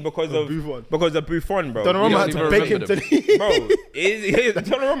opportunity because of Buffon. bro? Donnarumma You had don't to even bake him remember to Bro,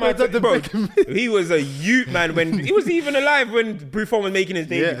 Donnarumma had to- bro, he was a youth man when he was even alive when Buffon was making his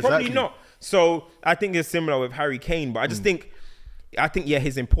debut. Yeah, Probably exactly. not. So I think it's similar with Harry Kane, but I just think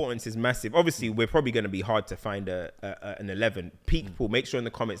his importance is massive. Obviously, we're probably going to be hard to find an 11. People, make sure in the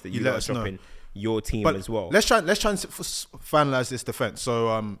comments that you let are us know. dropping your team But as well. let's try and finalize this defense.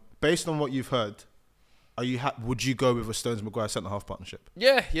 So based on what you've heard, would you go with a Stones Maguire centre half partnership?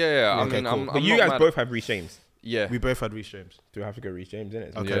 Yeah. I Okay, mean, cool. I'm But you not guys mad. both have Reece James. Yeah. We both had Reece James. Do we have to go Reece James,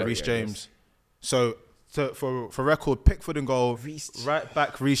 innit? Okay, Yeah. Reece James. So for record, Pickford and goal, right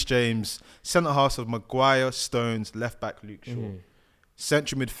back Reece James, centre half of Maguire, Stones, left back Luke Shaw,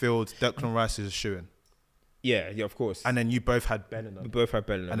 central midfield Declan Rice is a shoo-in, Yeah, of course. and then you both had Bellingham, we both have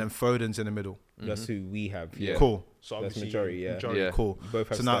Bellingham. and then Foden's in the middle. That's who we have. Yeah. Cool. So That's obviously majority, yeah. Yeah. Cool. We both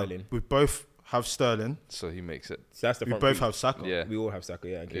have so now Sterling. we both have Sterling. So he makes it. So that's the We front both three. have Saka. Yeah. We all have Saka,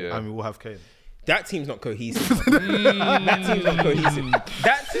 yeah. Okay. Yeah. And we all have Kane. That team's not cohesive. That team's not cohesive.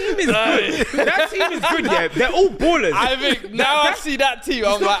 That team is good. That team is good, yeah. They're all ballers. I think now I see that team,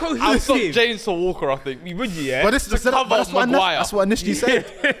 I'm not like, I'll stop cohesive. James for Walker, I think. Would you, yeah? But this is cover Maguire. That's what I initially said.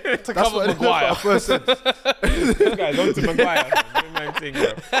 To cover Maguire. That's what I first said. You guys on to Maguire.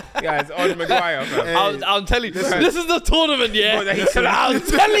 Guys on Maguire, fam. I'm telling you, this is the tournament, yeah? Bro, that he's so- I'm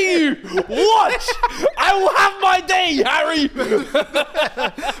telling you, watch! I will have my day, Harry!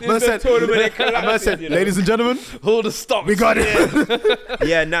 Man said, ladies and gentlemen, Hold the stop. we got it.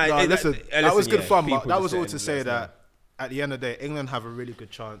 Yeah, Listen, that was good fun, but people that was just all to say let us that at the end of the day, England have a really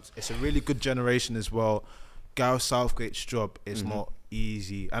good chance. It's a really good generation as well. Gareth Southgate's job is not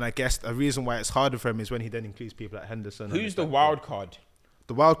easy, and I guess the reason why it's harder for him is when he then includes people like Henderson. Who's the wild card?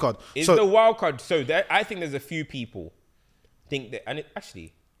 The wild card Is the wild card? So I think there's a few people think that, and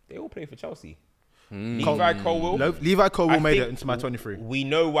actually they all play for Chelsea. Levi Colwill. Levi Colwill made it into my 23. We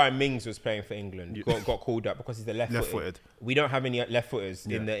know why Mings was playing for England. Got called up because he's the left-footed. We don't have any left-footers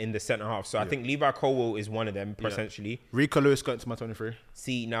in the centre half, so I think Levi Colwill is one of them potentially. Rico Lewis got into my 23.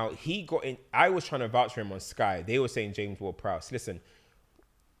 See, now he got in. I was trying to vouch for him on Sky. They were saying James Ward-Prowse. Listen,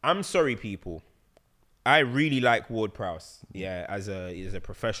 I'm sorry, people. I really like Ward-Prowse. Yeah, as a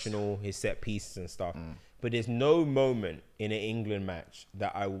professional, his set pieces and stuff. But there's no moment in an England match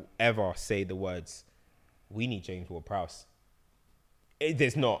that I will ever say the words, we need James Ward-Prowse.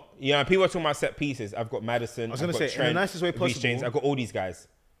 There's not. You know, people are talking about set pieces. I've got Maddison. I was going to say, Trent, in the nicest way Reece possible, James. I've got all these guys.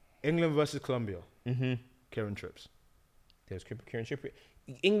 England versus Colombia. Kieran Trippier. There's Kieran Trippier.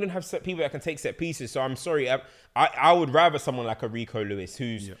 England have people that can take set pieces. So I'm sorry. I would rather someone like a Rico Lewis,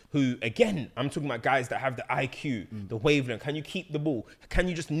 who again, I'm talking about guys that have the IQ, the wavelength. Can you keep the ball? Can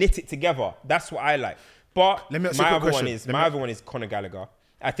you just knit it together? That's what I like. But my other one is Conor Gallagher.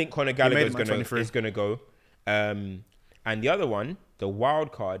 I think Conor Gallagher is gonna go. And the other one, the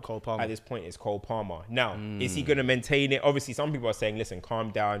wild card at this point, is Cole Palmer. Now, is he gonna maintain it? Obviously, some people are saying, listen,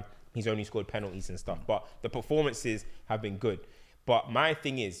 calm down. He's only scored penalties and stuff, but the performances have been good. But my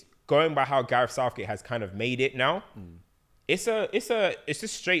thing is, going by how Gareth Southgate has kind of made it now, it's a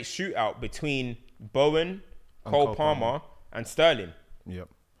straight shootout between Bowen, Cole Palmer, and Sterling. Yep.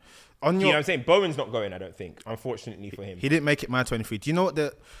 You know what I'm saying? Bowen's not going, I don't think, unfortunately for him. He didn't make it my 23. Do you know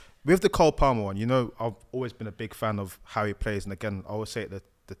what with the Cole Palmer one, you know, I've always been a big fan of how he plays. And again, I always say that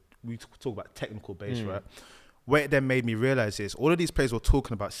we talk about technical base, right? What it then made me realise is all of these players we're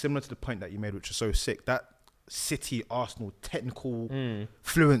talking about, similar to the point that you made, which was so sick, that City, Arsenal, technical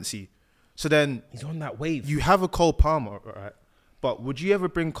fluency. So then he's on that wave. You have a Cole Palmer, right? But would you ever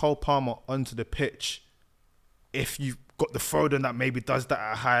bring Cole Palmer onto the pitch if you've got the Foden that maybe does that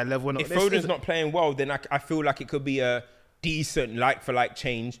at a higher level? If Foden's not playing well, then I feel like it could be a decent like-for-like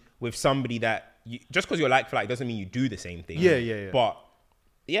change with somebody that just because you're like-for-like doesn't mean you do the same thing. Yeah. But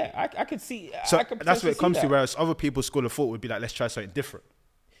yeah, I could see. So that's what it comes to. Whereas other people's school of thought would be like, let's try something different.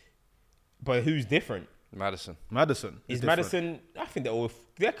 But who's different? Madison. Is Madison? I think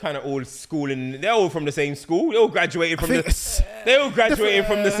they're kind of all schooling. They're all from the same school. They all graduated from the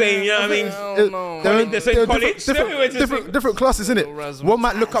same. You know what I mean? They're in the same college. Different classes, innit? One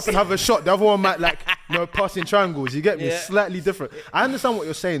might look up and have a shot. The other one might passing triangles. You get me? Slightly different. I understand what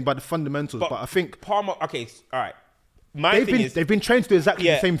you're saying by the fundamentals, but I think Palmer. Okay, all right. They've been trained to do exactly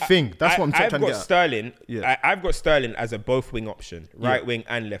the same thing. That's what I'm trying to get at. Sterling. I've got Sterling as a both wing option, right wing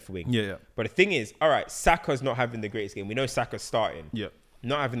and left wing. Yeah. But the thing is, all right, Saka's not having the greatest game. We know Saka's starting. Yeah.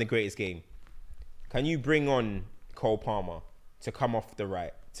 Not having the greatest game. Can you bring on Cole Palmer to come off the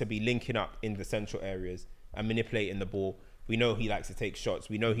right, to be linking up in the central areas and manipulating the ball? We know he likes to take shots.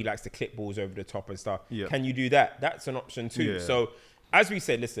 We know he likes to clip balls over the top and stuff. Yeah. Can you do that? That's an option too. Yeah. So, as we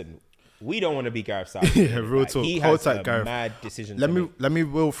said, listen, we don't want to be Gareth Southgate. Yeah, real talk. He has a mad decision. Let me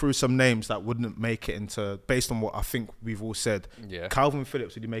wheel through some names that wouldn't make it into, based on what I think we've all said. Yeah. Calvin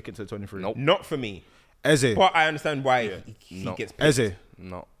Phillips, would he make it to the 23? Nope. Not for me. Eze. But I understand why he gets picked. Eze.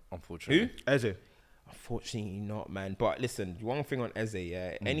 Not, unfortunately. Who? Eze. Unfortunately not, man. But listen, one thing on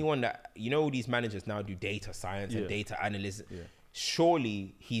Eze, anyone that, all these managers now do data science and data analysis. Yeah.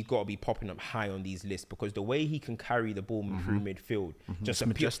 Surely he's got to be popping up high on these lists because the way he can carry the ball through midfield, just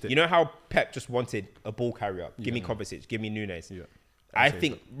majestic. You know how Pep just wanted a ball carrier? Give me Kovacic, give me Nunes. Yeah. I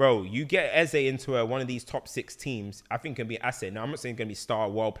think, bro, you get Eze into one of these top 6 teams, I think can be an asset. Now, I'm not saying going to be star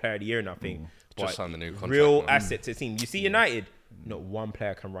world player of the year or nothing, but just signed the new contract, real asset to the team. You see United, not one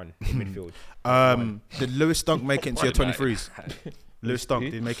player can run in midfield. Did Lewis Dunk make it into your 23s? Lewis Dunk,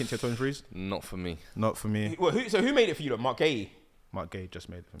 did he make it into your 23s? Not for me. Not for me. Well, who made it for you? Mark Gay? Mark Gay just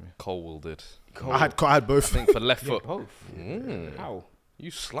made it for me. Colwill did. I had both. I think for left foot. Both. How?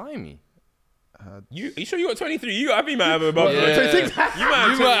 You slimy. You sure you got 23? You got me, man. About 26. You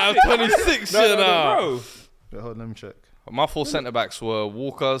might have 26, bro. Wait, hold on, let me check. My 4 centre backs were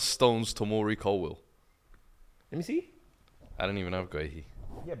Walker, Stones, Tomori, Colwill. Let me see. I don't even have Guehi.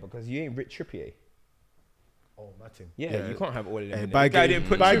 Yeah, because you ain't Rich Trippier. Oh, Martin. Yeah, you can't have all of them. Bye, Gay.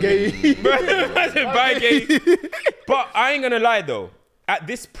 But I ain't gonna lie though. At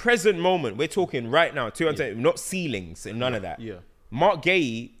this present moment, we're talking right now, 200, not ceilings and none of that. Yeah. Mark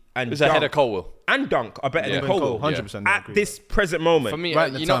Gay, and It's ahead of Colwill. and Dunk are better than Cole, Colwill 100%. at this present moment. For me, Right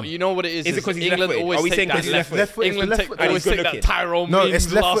in the time. you know what it is? Is it 'cause he's England left-footed? always Are we take saying 'cause that he's left left-footed? England It's left-footed. always And take he's that Tyrone No, memes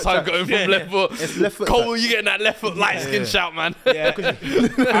it's left last foot time touch. going from left foot. It's left foot Colwill, touch. you getting that left foot light skin shout, man. Yeah,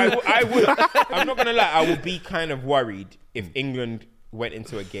 I would. I'm not gonna lie. I would be kind of worried if England went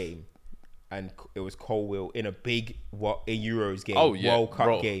into a game and it was Colwill in a big Euros game, World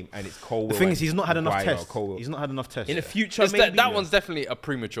Cup game, and it's Colwill. The thing is, he's not had enough Maguire, tests. Colwill. He's not had enough tests. In the future, It's maybe that one's definitely a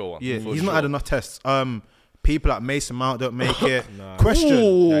premature one. Yeah, for he's sure. not had enough tests. People like Mason Mount don't make it. Question.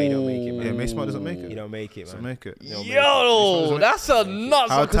 No, he don't make it, man. Yeah, Mason Mount doesn't make it. He don't make it, Doesn't man. make it. Yo, that's a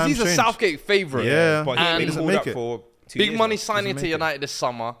nuts How because he's a times change. Southgate favourite. Yeah. But he And been doesn't called make up it. for 2 Big years money now. signing make to it. United this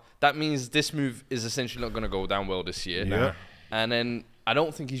summer. That means this move is essentially not going to go down well this year. Yeah. And then I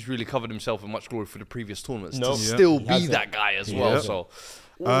don't think he's really covered himself in much glory for the previous tournaments No. to Yeah. still He be hasn't. that guy as well. Yeah. So,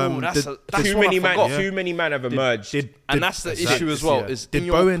 That's Too what I many forgot. man. Too many man have emerged. and that's the issue as well. Is Did in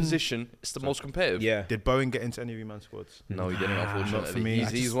your Bowen- position, it's the most competitive. Yeah. Did Bowen get into any of your man squads? No, he didn't. Unfortunately, not for me.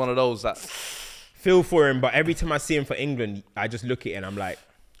 He's one of those that. Feel for him, but every time I see him for England, I just look at it and I'm like,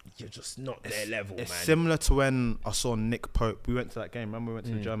 you're just not their level, It's man. similar to when I saw Nick Pope. We went to that game. Remember we went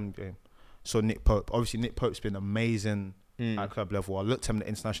to the German game? Saw Nick Pope. Obviously, Nick Pope's been amazing at club level. I looked at him at the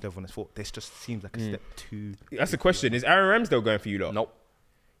international level and I thought, this just seems like a step too... That's the question. Is Aaron Ramsdale going for you lot? Nope.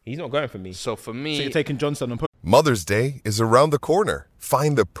 He's not going for me. So for me, So you're taking Johnson and Pope? Mother's Day is around the corner.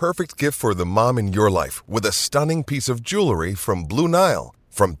 Find the perfect gift for the mom in your life with a stunning piece of jewelry from Blue Nile.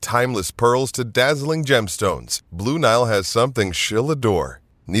 From timeless pearls to dazzling gemstones, Blue Nile has something she'll adore.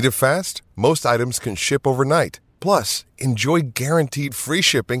 Need it fast? Most items can ship overnight. Plus, enjoy guaranteed free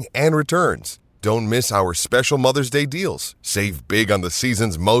shipping and returns. Don't miss our special Mother's Day deals. Save big on the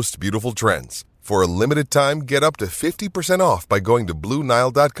season's most beautiful trends. For a limited time, get up to 50% off by going to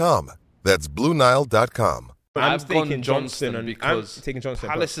BlueNile.com. That's BlueNile.com. I've taking gone Johnston and because I'm taking Johnston.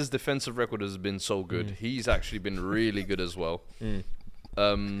 Palace's defensive record has been so good. He's actually been really good as well.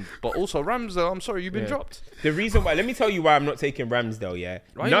 But also Ramsdale, I'm sorry, you've been dropped. The reason why, let me tell you why I'm not taking Ramsdale, yeah?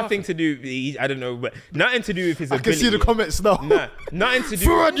 Why you Nothing laughing? to do, I don't know, but nothing to do with his I ability. can see the comments now. Nah, nothing to do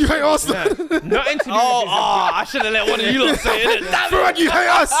Fuad, you hate us. Nothing to do with his I should have let one of you lot say it. Fuad, you hate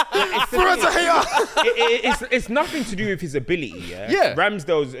us. Fuad's a hater. it's nothing to do with his ability, yeah? Yeah.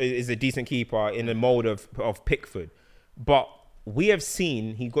 Ramsdale is a decent keeper in the mold of Pickford. But we have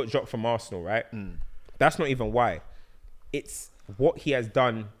seen he got dropped from Arsenal, right? That's not even why. It's what he has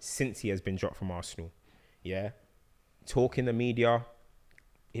done since he has been dropped from Arsenal. Yeah. Talk in the media.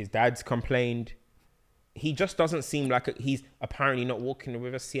 His dad's complained. He just doesn't seem like he's apparently not walking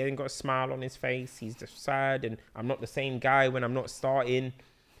with us. He hasn't got a smile on his face. He's just sad. And I'm not the same guy when I'm not starting.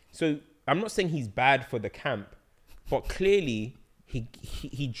 So I'm not saying he's bad for the camp, but clearly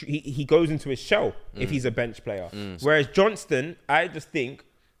he goes into his shell if he's a bench player. Whereas Johnston, I just think,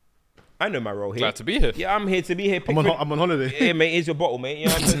 I know my role here. Glad to be here. Yeah, I'm here to be here. I'm on holiday. Yeah, mate, here's your bottle, mate. You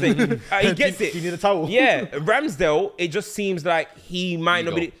know what I'm saying? He gets it. You need a towel? Yeah, Ramsdale, it just seems like he might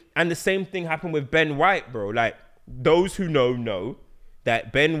not be. And the same thing happened with Ben White, bro. Like, those who know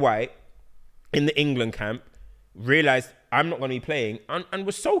that Ben White in the England camp realized I'm not going to be playing and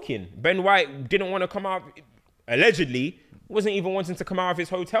was sulking. Ben White didn't want to come out, allegedly, wasn't even wanting to come out of his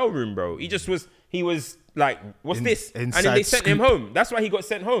hotel room, bro. He was like, what's this? And then they sent him home. That's why he got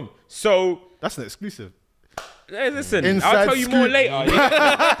sent home. So That's an exclusive. listen, Inside I'll tell you more scoop. later.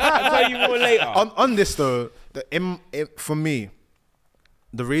 Yeah? I'll tell you more later. On this though, for me,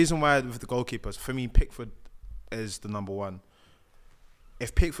 the reason why with the goalkeepers, for me, Pickford is the number one.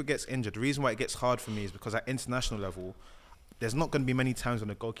 If Pickford gets injured, the reason why it gets hard for me is because at international level, there's not going to be many times when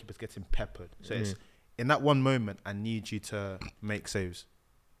the goalkeeper's getting peppered. So it's in that one moment, I need you to make saves.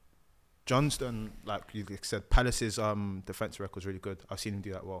 Johnston, like you said, Palace's defensive record is really good. I've seen him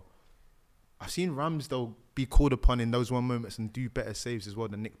do that well. I've seen Ramsdale be called upon in those one moments and do better saves as well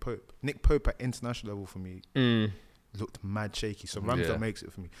than Nick Pope. Nick Pope at international level for me looked mad shaky. So Ramsdale makes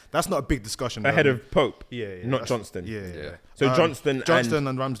it for me. That's not a big discussion. Ahead of Pope, yeah, not Johnston. Yeah. So Johnston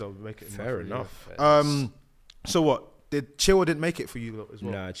and Ramsdale make it. Fair enough. So what? Did Chilwell didn't make it for you as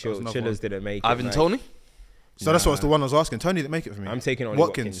well? Nah, That was another Chillers one. didn't make it. Ivan man. Tony? So that's what the one I was asking. Tony didn't make it for me. I'm taking on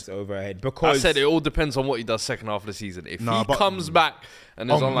Watkins over ahead I because said it all depends on what he does second half of the season. If Nah, he but- comes back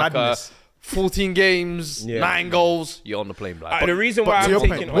and is Oh, on like madness. 14 games, 9 goals, you're on the plane, black. the reason why But to I'm your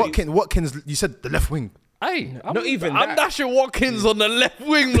taking point, Watkins, you said the left wing. Hey, Not even I'm that. dashing Watkins on the left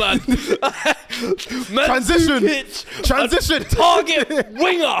wing, man. Transition. Transition. Target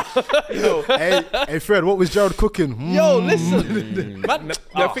winger. hey, Fred, what was Gerald cooking? Yo, listen. Man,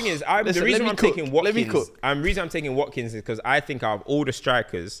 the thing is, the listen, reason let me I'm cook. taking Let me Watkins, cook. reason I'm taking Watkins is because I think out of all the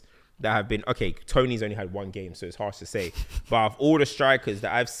strikers, that have been, okay, Tony's only had one game, so it's hard to say. But of all the strikers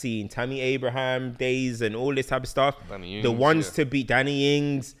that I've seen, Tammy Abraham days and all this type of stuff, the ones to beat Danny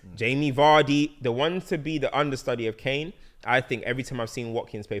Ings, Jamie Vardy, the ones to be the understudy of Kane, I think every time I've seen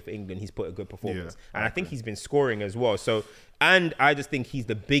Watkins play for England, he's put a good performance. And I think he's been scoring as well. So, and I just think he's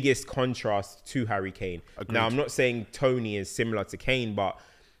the biggest contrast to Harry Kane. Agreed. Now, I'm not saying Tony is similar to Kane, but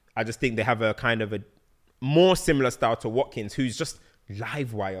I just think they have a kind of a more similar style to Watkins, who's just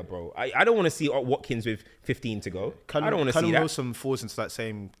live wire, bro. I don't want to see Watkins with 15 to go. I don't want to see that. Wilson falls into that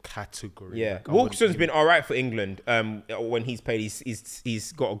same category. Yeah, like, Wilson's been all right for England when he's played.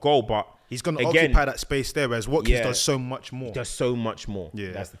 He's got a goal, but he's going to occupy that space there, whereas Watkins does so much more. He does so much more.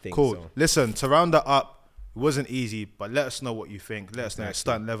 Yeah, that's the thing. Cool. So. Listen, to round that up, it wasn't easy, but let us know what you think. Let us know your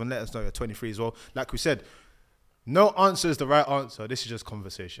starting 11. Let us know your 23 as well. Like we said, no answer is the right answer. This is just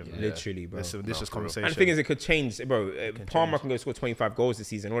conversation. Yeah. Literally, bro. This is conversation. And the thing is, it could change, bro. Palmer can go score 25 goals this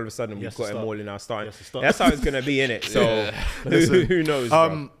season. All of a sudden, we've got him all in our starting. That's how it's going to be, innit? So, who knows,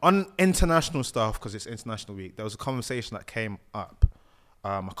 bro? On international stuff, because it's International Week, there was a conversation that came up.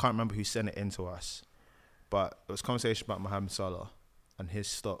 I can't remember who sent it in to us, but it was a conversation about Mohamed Salah and his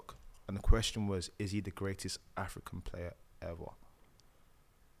stock. And the question was, is he the greatest African player ever?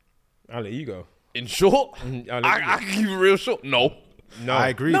 I'll let you go. In short, I can keep it real short. No. I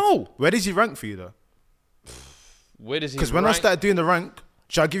agree. No. Where does he rank for you, though? Where does he rank? Because when I started doing the rank,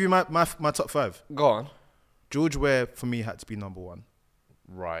 shall I give you my top 5? Go on. George Weah, for me, had to be number 1.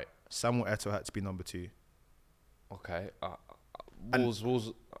 Right. Samuel Eto'o had to be number 2. Okay. We and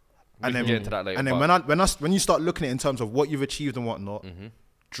can get into that later. And then when you start looking at it in terms of what you've achieved and whatnot,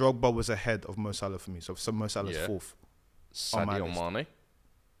 Drogba was ahead of Mo Salah for me. So Mo Salah's 4th. Sadio Mane.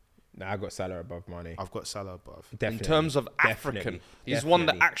 Nah, I got Salah above Mane. I've got Salah above. Definitely. In terms of African, he's won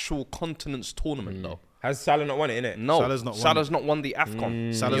the actual continent's tournament though. Has Salah not won it, innit? No, Salah's not won the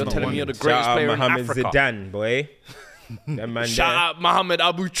AFCON. You're telling me you're the greatest player in Mohamed Africa. Zidane, boy. Shout out Mohamed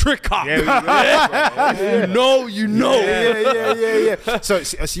Abu Trika. Yeah, you know. Yeah. So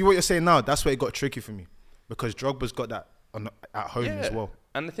see what you're saying now. That's where it got tricky for me, because Drogba's got that at home as well.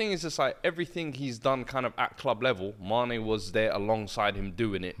 And the thing is, it's like everything he's done kind of at club level, Mane was there alongside him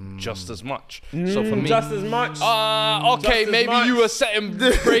doing it just as much. So for me, just as much. Okay, just maybe you were setting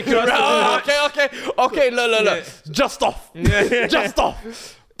breaking around. Okay, look. Just off. Just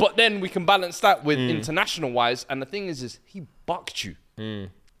off. But then we can balance that with international wise. And the thing is he bucked you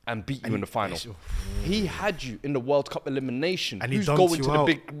and beat you in the final. He had you in the World Cup elimination. And who's going to the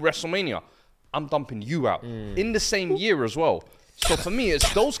big WrestleMania? I'm dumping you out in the same year as well. So for me,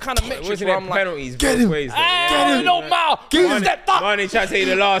 it's those kind of metrics where I'm like, penalties get him. Ways, it don't matter. He stepped up. Mane tried to say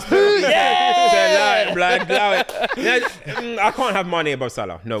the last penalty. I can't have Mane above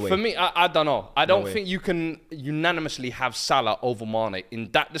Salah. No way. For me, I don't know. I don't think you can unanimously have Salah over Mane in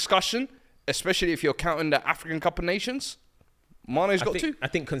that discussion, especially if you're counting the African Cup of Nations. Mane's got 2. I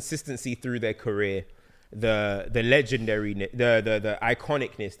think consistency through their career, the legendary, the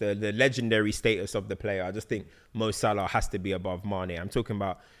iconicness, the legendary status of the player. I just think Mo Salah has to be above Mane. I'm talking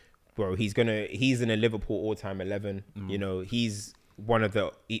about, bro. He's in a Liverpool all-time 11. You know, he's one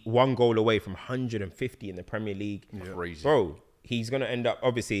goal away from 150 in the Premier League. Crazy, bro. He's gonna end up.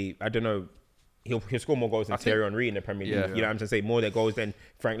 Obviously, I don't know. He'll score more goals than Thierry Henry in the Premier League. You know what I'm trying to say? More goals than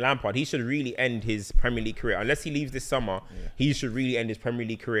Frank Lampard. He should really end his Premier League career. Unless he leaves this summer, he should really end his Premier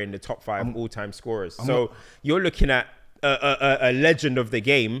League career in the top 5 all-time scorers. So you're looking at a legend of the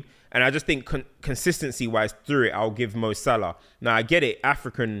game. And I just think consistency-wise through it, I'll give Mo Salah. Now, I get it.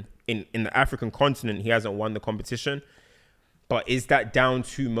 In the African continent, he hasn't won the competition. But is that down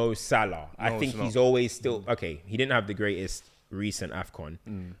to Mo Salah? I think he's always still... Okay, he didn't have the greatest recent AFCON.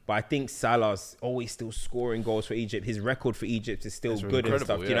 But I think Salah's always still scoring goals for Egypt. His record for Egypt is still good and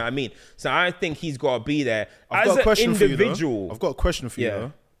stuff. Do you know what I mean? So I think he's got to be there as an individual. I've got a question for you,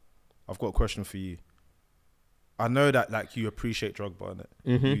 though. I've got a question for you. I know that like you appreciate Drogba,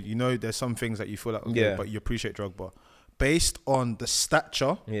 innit? You know there's some things that you feel like, but you appreciate Drogba. Based on the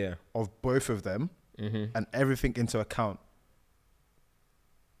stature of both of them and everything into account,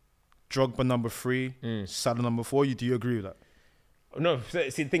 Drogba number 3, Salah number 4, do you agree with that? No,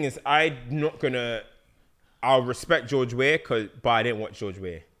 see, the thing is, I'll respect George Weah, but I didn't watch George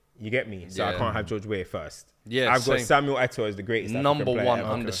Weah. You get me? So I can't have George Weah first. Yeah, I've got Samuel Eto'o as the greatest number African player 1 ever.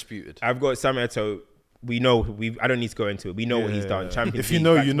 undisputed. I've got Samuel Eto'o. We know, I don't need to go into it. We know what he's done. Champions if League, you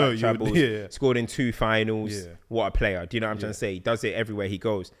know, you know. Trebles, scored in 2 finals. What a player. Do you know what I'm trying to say? He does it everywhere he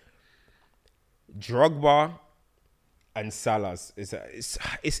goes. Drogba and Salah's,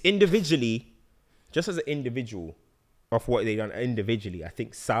 it's individually, just as an individual, of what they've done individually, I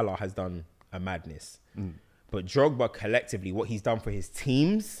think Salah has done a madness. But Drogba collectively, what he's done for his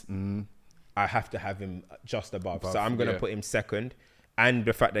teams, I have to have him just above. So I'm going to put him second. And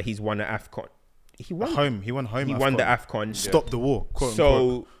the fact that he's won the AFCON. He won home. He won home. He won the AFCON. Stop the war. Quote, so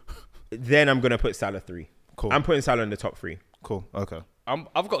unquote. then I'm going to put Salah 3. Cool. I'm putting Salah in the top 3. Cool. Okay.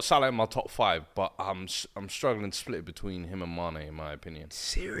 I've got Salah in my top 5, but I'm struggling to split between him and Mane, in my opinion.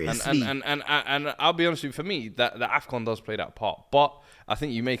 Seriously. And I'll be honest with you, for me, that the AFCON does play that part. But I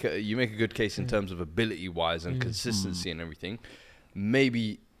think you make a good case in terms of ability wise and consistency and everything.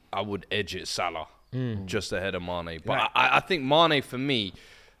 Maybe I would edge it Salah just ahead of Mane. But I think Mane, for me,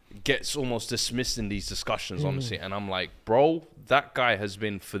 gets almost dismissed in these discussions, honestly. And I'm like, bro, that guy has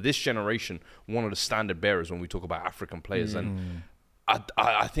been, for this generation, one of the standard bearers when we talk about African players. And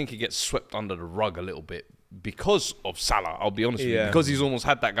I think he gets swept under the rug a little bit because of Salah, I'll be honest with you. Because he's almost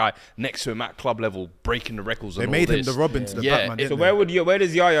had that guy next to him at club level, breaking the records and all this. They made him the Robin to the Batman, So where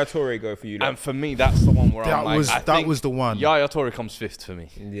does Yaya Toure go for you? And for me, that's the one where I'm like, that was the one. Yaya Toure comes 5th for me.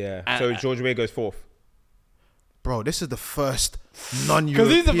 Yeah. So George Weah goes 4th. Bro, this is the first non-European. Because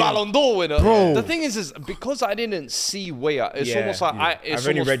he's the Ballon d'Or winner. Bro. The thing is because I didn't see Weah, it's almost like I've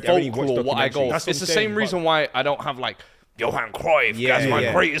only watched folklore what I go. documentaries. It's the same reason why I don't have like Johan Cruyff as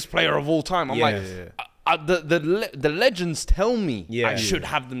my greatest player of all time. I'm the legends tell me I should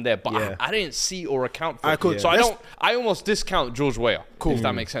have them there, but I didn't see or account for it. So I almost discount George Weah, if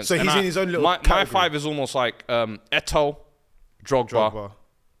that makes sense. So he's in his own little my category. 5 is almost like Eto'o, Drogba,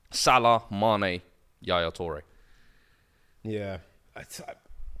 Salah, Mane, Yaya Toure. Yeah.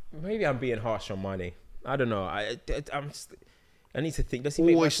 Maybe I'm being harsh on Mane. I don't know. I need to think. Does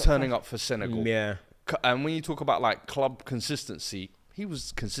he Always turning up for Senegal. Yeah. And when you talk about like club consistency, he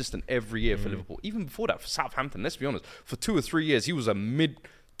was consistent every year for Liverpool. Even before that, for Southampton, let's be honest, for 2 or 3 years, he was a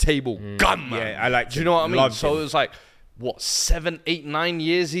mid-table gunman. Yeah, I like. Do you know what I mean? So it was like, what, 7, 8, 9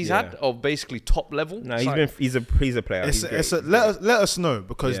 years he's had of basically top level. No, he's a player. Let us know,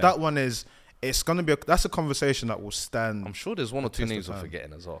 because that one is. It's gonna be. That's a conversation that will stand. I'm sure there's one or two names I'm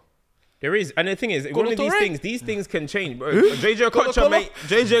forgetting as well. There is, and the thing is, one of these things can change, bro. JJ Okocha, mate.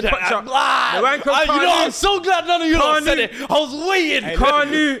 JJ Okocha. You know, I'm so glad none of you lot said it. I was waiting.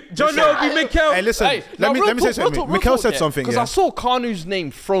 Kanu, John Obi, Mikel. Hey, listen. Let me say something. Mikel said something. Because I saw Kanu's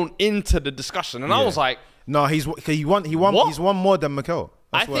name thrown into the discussion, and I was like, no, he won. He's won more than Mikel.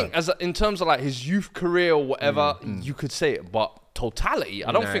 I think in terms of like his youth career or whatever, you could say it, but totality,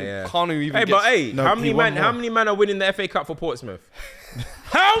 I don't think Kanu even gets... how many men are winning the FA Cup for Portsmouth?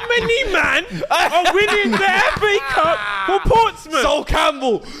 How many man are winning the FA Cup for Portsmouth? Sol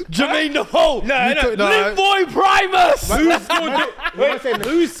Campbell, Jermaine Defoe, Limboy Primus.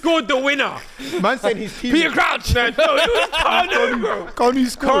 Who scored the winner? Man said his team. Peter Crouch. No, it was Kanu, bro. Kanu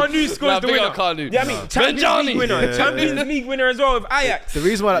scored. Kanu scores the winner. Kanu. Yeah, I mean, Champions League winner. Champions League winner as well with Ajax. The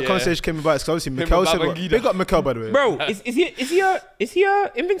reason why that conversation came about is because obviously Mikel said, big up Mikel, by the way. Bro, is he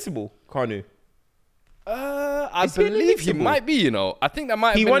invincible, Kanu? I believe he might be, you know. I think that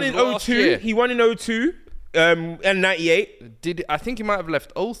might have been his last year. He won in 02 and 98. I think he might have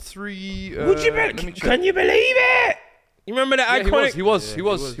left 03. Would you can you believe it? You remember that iconic? He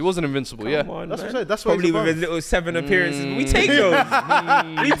wasn't invincible. Come on, that's man. what I said. That's probably with his little 7 appearances. We take those.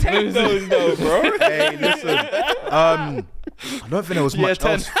 We take those though, bro. Hey, listen. I don't think there was much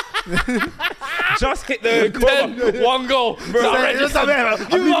else. Just hit the 10, 1 goal.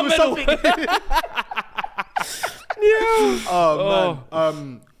 Oh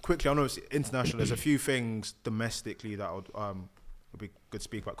man. Quickly, I know it's international. There's a few things domestically that would be good to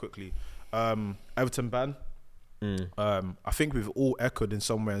speak about quickly. Everton ban. I think we've all echoed in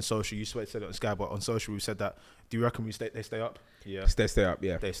somewhere on social. You said it on Sky, but on social we've said that. Do you reckon they stay up? Yeah, they stay up.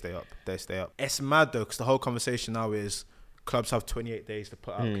 Yeah, they stay up. It's mad though, because the whole conversation now is clubs have 28 days to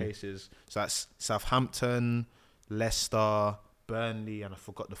put out cases. So that's Southampton, Leicester, Burnley, and I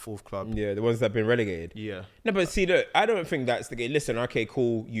forgot the 4th club. Yeah, the ones that have been relegated. Yeah. No, but see, look, I don't think that's the case. Listen, okay,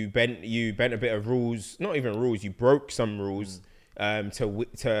 cool. You bent a bit of rules. Not even rules. You broke some rules.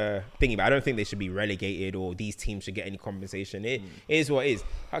 To thinking about, I don't think they should be relegated or these teams should get any compensation. It is what it is.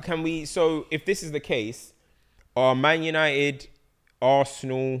 How can we? So if this is the case, are Man United,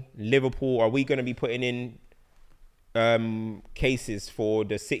 Arsenal, Liverpool, are we going to be putting in cases for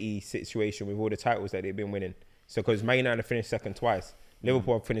the City situation with all the titles that they've been winning? So because Man United finished second twice,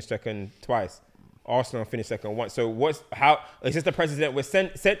 Liverpool have finished second twice, Arsenal finished second once. So is this the precedent we're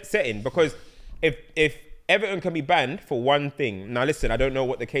setting? Because if Everton can be banned for one thing. Now, listen, I don't know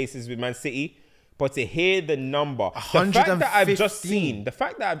what the case is with Man City, but to hear the number, the fact that I've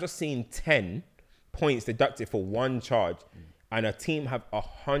just seen 10 points deducted for one charge, and a team have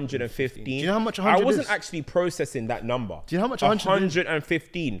 115. Do you know how much 100 I wasn't is? actually processing that number. Do you know how much 100 is?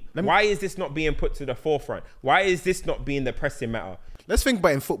 115. Why is this not being put to the forefront? Why is this not being the pressing matter? Let's think about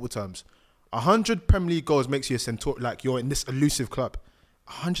it in football terms. 100 Premier League goals makes you a centaur, like you're in this elusive club.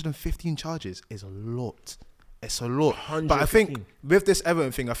 115 charges is a lot. It's a lot. But I think with this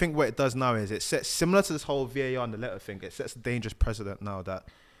Everton thing, I think what it does now is it sets, similar to this whole VAR and the letter thing, it sets a dangerous precedent now that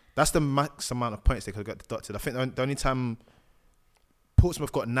that's the max amount of points they could get deducted. I think the only time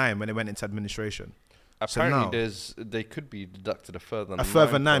Portsmouth got 9 when they went into administration. Apparently, they could be deducted a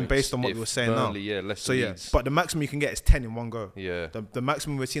further 9 based on what we were saying Burnley, now. Yeah, less so yeah, Leeds. but the maximum you can get is 10 in one go. Yeah. The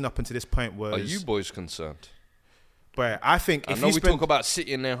maximum we've seen up until this point was. Are you boys concerned? But I think I know we talk about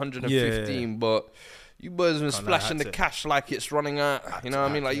City in there 115, but you boys been splashing the cash like it's running out. You know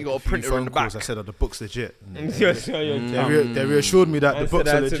what I mean? Like you got a printer in the back. I said, "Are the books legit?" They reassured me that the books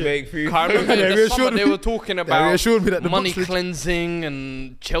are legit. They were talking about that money cleansing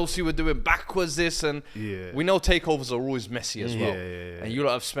and Chelsea were doing backwards this, and we know takeovers are always messy as well. And you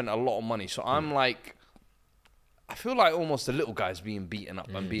lot have spent a lot of money, so I'm like, I feel like almost the little guys being beaten up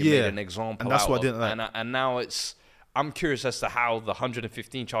and being made an example. And that's what I didn't like. And now it's. I'm curious as to how the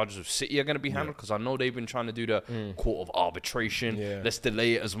 115 charges of City are going to be handled, because I know they've been trying to do the court of arbitration. Let's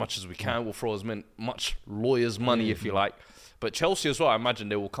delay it as much as we can. We'll throw as much lawyers' money, if you like. But Chelsea as well, I imagine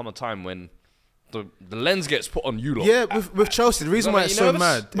there will come a time when the lens gets put on you lot. Yeah, with Chelsea, the reason why it's so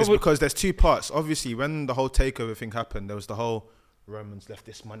mad is because there's two parts. Obviously, when the whole takeover thing happened, there was the whole Romans left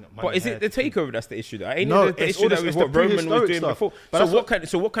this money. But is it the takeover that's the issue? Though? No, the issue that with what Roman was doing before. But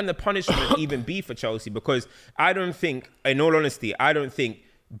so what can the punishment even be for Chelsea? Because I don't think, in all honesty,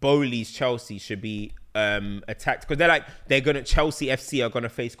 Bowley's Chelsea should be attacked, because Chelsea FC are gonna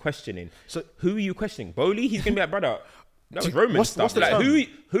face questioning. So who are you questioning? Bowley? He's gonna be like, brother. That was Roman stuff. Like,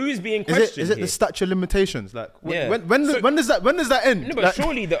 who is being questioned? Is it the statute of limitations? Like when does that end? No, but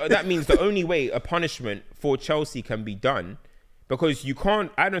surely that means the only way a punishment for Chelsea can be done, because you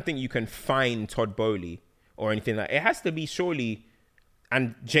can't. I don't think you can fine Todd Bowley or anything like. It has to be surely.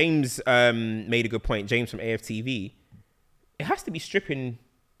 And James made a good point. James from AFTV. It has to be stripping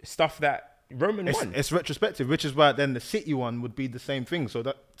stuff that Roman won. It's retrospective, which is why then the City one would be the same thing. So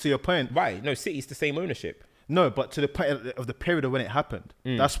that, to your point, why? No, City's the same ownership. No, but to the point of the period of when it happened.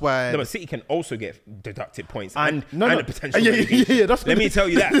 That's why. No, but City can also get deducted points and a potential. Yeah, that's. Let me tell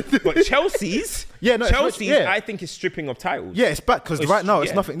you that. But Chelsea's, I think is stripping of titles. Yeah, it's back because right now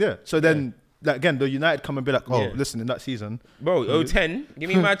it's nothing there. So then. Like, again, the United come and be like, listen, in that season, bro, 010, give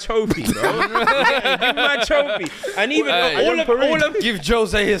me my trophy, bro. Give me my trophy. And even all of give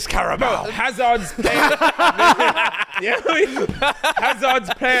Jose his Carabao. Bro, Hazard's player, Hazard's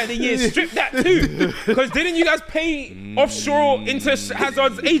player of the year. Strip that too, because didn't you guys pay offshore into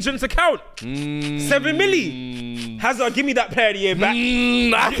Hazard's agent's account 7 million? Hazard, give me that player of the year back.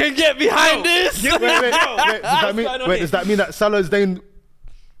 I can get behind this. Wait, does that mean that Salah's then?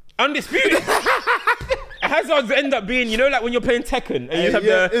 Undisputed. Hazard's end up being, like when you're playing Tekken and you have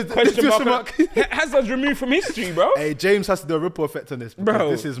the question mark. Hazard's removed from history, bro. Hey, James has to do a ripple effect on this,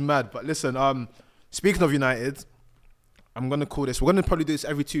 bro. This is mad. But listen, speaking of United, I'm gonna call this. We're gonna probably do this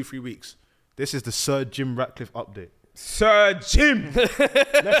every 2-3 weeks. This is the Sir Jim Ratcliffe update. Sir Jim,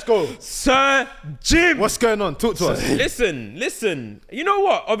 let's go. Sir Jim, what's going on? Talk to us. Listen. You know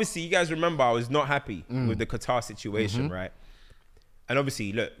what? Obviously, you guys remember I was not happy with the Qatar situation, right? And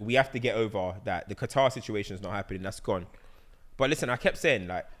obviously, look, we have to get over that. The Qatar situation is not happening. That's gone. But listen, I kept saying,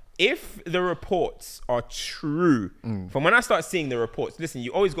 like, if the reports are true, from when I start seeing the reports, listen,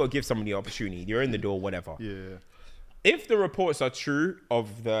 you always got to give somebody the opportunity. You're in the door, whatever. Yeah. If the reports are true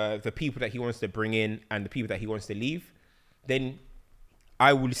of the people that he wants to bring in and the people that he wants to leave, then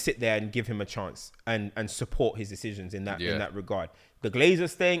I will sit there and give him a chance and support his decisions in that regard. The Glazers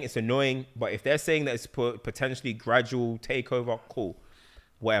staying, it's annoying, but if they're saying that it's potentially gradual takeover, cool,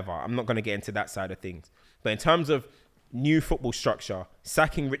 whatever. I'm not going to get into that side of things. But in terms of new football structure,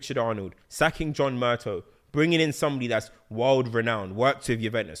 sacking Richard Arnold, sacking John Murtough, bringing in somebody that's world renowned, worked with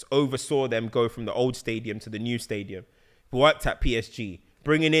Juventus, oversaw them go from the old stadium to the new stadium, worked at PSG,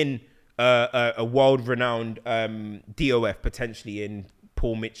 bringing in a world renowned DOF potentially in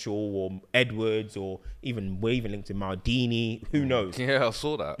Paul Mitchell or Edwards, or we're even linked to Maldini. Who knows? Yeah, I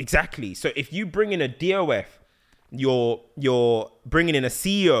saw that. Exactly. So if you bring in a DOF, you're bringing in a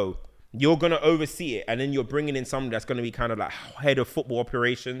CEO, you're going to oversee it, and then you're bringing in someone that's going to be kind of like head of football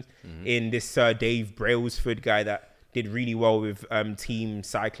operations in this Dave Brailsford guy that did really well with team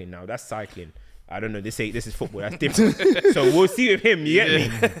cycling. Now, that's cycling. I don't know. This is football. That's different. So we'll see with him. You get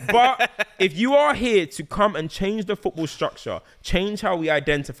me? But if you are here to come and change the football structure, change how we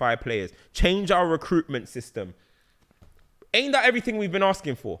identify players, change our recruitment system, Ain't that everything we've been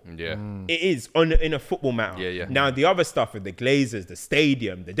asking for? Yeah. It is in a football matter. Yeah. Now, the other stuff with the Glazers, the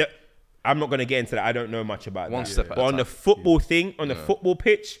stadium, I'm not going to get into that. I don't know much about One that. step at But a on time. the football thing, on the football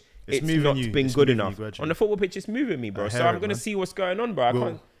pitch, it's moving not you. been It's good moving you enough. gradually. On the football pitch, it's moving me, bro. I So hear I'm it, going to man. see what's going on,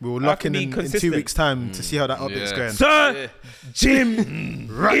 bro. We'll I lock can in be 2 consistent. weeks' time to see how that update's going. Sir, Jim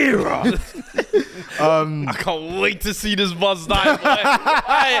Era. I can't wait to see this buzz die.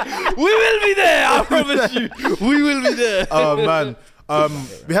 We will be there. I promise you. We will be there. Oh man,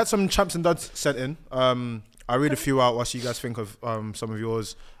 we had some champs and duds sent in. I'll read a few out whilst you guys think of some of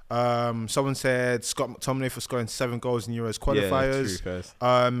yours. Someone said Scott McTominay for scoring 7 goals in Euros qualifiers. Yeah,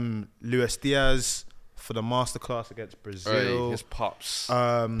 true, Luis Diaz for the masterclass against Brazil. Hey, his pops.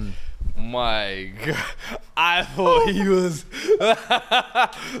 My God, I thought he was. He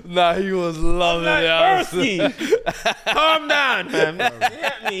was loving it. Calm down, man. You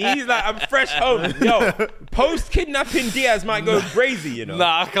get me? He's like, I'm fresh home. Yo, post kidnapping Diaz might go crazy, you know.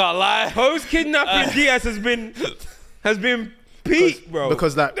 Nah, I can't lie. Post kidnapping Diaz has been peak, bro.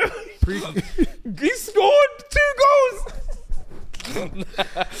 Because that he scored 2 goals.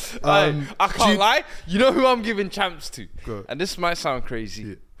 I can't lie. You know who I'm giving champs to? Go. And this might sound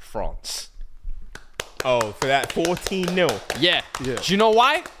crazy. France. Oh, for that 14-0. Yeah. Do you know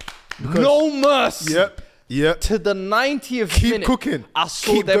why? No mercy. Yep. To the 90th Keep minute. cooking. I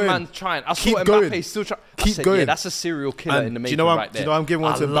saw Keep them going. man trying. I Keep saw going. Mbappe still trying. Keep I said, going. Yeah, that's a serial killer And in the do making you know right there. do you know I'm giving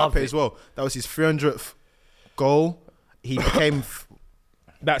one to love Mbappe it. as well? That was his 300th goal. He became.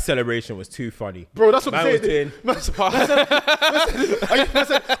 That celebration was too funny. Bro, that's what I'm Man was saying.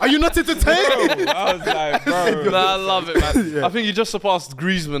 Are you not entertained? Bro, I was like, bro. I love it, man. I think he just surpassed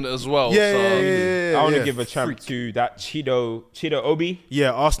Griezmann as well. Yeah. I want to give a champ to that Chido Obi.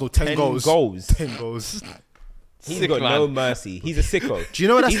 Yeah, Arsenal 10 goals. 10 goals. He's Sick got man. no mercy. He's a sicko. Do you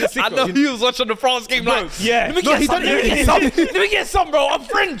know what that's? He's a sicko. I know he was watching the France game like, yeah. Let me get some. Let me get some, bro. I'm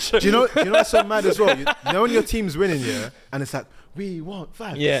French. Do you know what's so mad as well? You know when your team's winning, and it's like, we want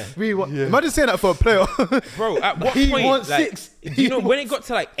 5. Yeah. We want. Imagine saying that for a player. Bro, at what He point? wants like, 6. Do you know when it got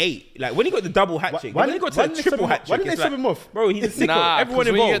to like 8? Like when he got the double hat trick. why When he got to why the didn't they triple sub him hat off? Why trick. didn't It's they sub like, him off? Bro, he's a sicko. Nah, Everyone when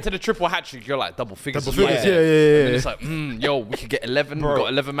you involved. get to the triple hat trick, you're like double figures. Double figures, yeah. And it's like, yo, we could get 11. Bro, We've got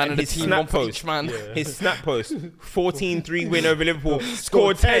 11 man and in the his team, snap 1 for post. each man. His snap post, 14-3 win over Liverpool,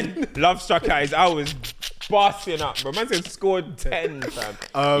 scored 10. Love struck at his hours, busting up, bro. Man said scored 10, fam.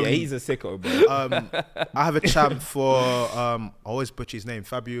 Yeah, he's a sicko, bro. I have a champ for I always butcher his name,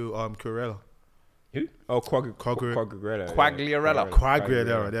 Fabio Quagliarella. Who? Oh, Quagliarella.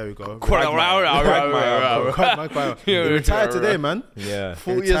 Quagliarella, there we go. Quagliarella. He retired today, man. Yeah.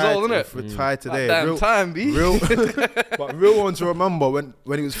 40 years old, isn't it? Retired today. Damn time, B. But real one to remember when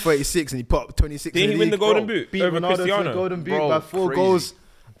he was 36 and he put up 26. Didn't he win the Golden Boot Beat over Ronaldo for Cristiano? the Golden Boot Bro, by 4 crazy. goals.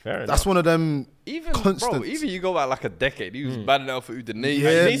 Fair enough. That's one of them Even constants. bro, even you go back like a decade, he was bad enough for Udinese.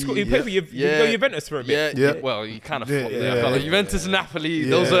 Yeah. He played for Juventus for a bit. Yeah. Well, he kind of flopped there. I felt like Juventus, Napoli. Yeah,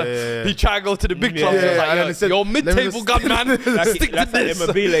 those are. yeah. He tried to go to the big clubs. Yeah, He was and then he like, said, yo, let me mid-table just- gun, man. Stick to That's like this.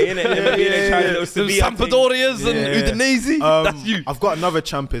 Immobile, innit? Immobile tried a little Some Sevilla thing. Sampdorias and Udinese. That's you. I've got another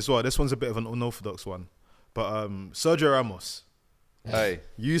champ as well. This one's a bit of an unorthodox one. But Sergio Ramos. Hey.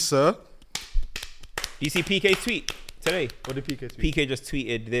 You, sir. Do you see PK's tweet today? What did PK tweet? PK just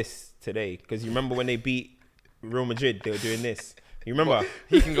tweeted this today because you remember when they beat Real Madrid, they were doing this. You remember?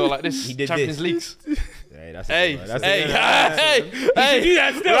 He can go like this. He did Champions this. Leagues. Hey, that's Hey, a good one. That's a hey, good one. hey, He should do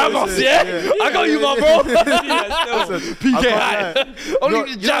that still. Ramos, yeah? I got you, my bro. PK, lie.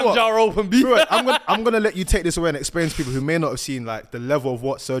 only the jam jar open, B. Bro, I'm gonna let you take this away and explain to people who may not have seen like the level of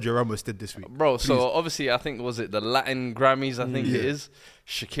what Sergio Ramos did this week. Bro, so obviously I think, was it the Latin Grammys, I think it is.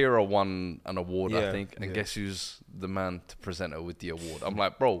 Shakira won an award, I think. And guess who's the man to present her with the award? I'm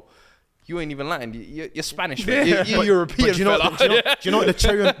like, bro, you ain't even Latin. You're Spanish, man. You're European, But do you know what the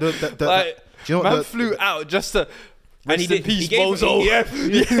cherry on the like, do you know man what flew out just to And rest in peace, he gave,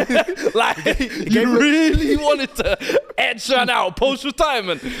 bozo. Like, you really wanted to edge her out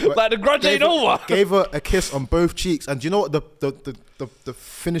post-retirement. Like, the grudge ain't over. Gave her a kiss on both cheeks, and do you know what the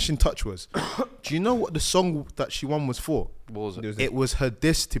finishing touch was? Do you know what the song that she won was for? What was it? It was her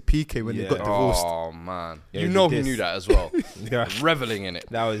diss to PK when they got divorced. Oh, man. Yeah, you it know was he this. knew that as well. Yeah. Reveling in it.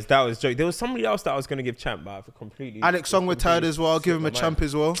 That was joke. There was somebody else that I was gonna give champ, but I completely. Alex Song retired as well. I'll give him a champ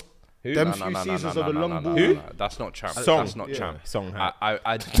as well. Who? Them No, few no, seasons of the long ball. no. That's not champ. Song. That's not champ. Song.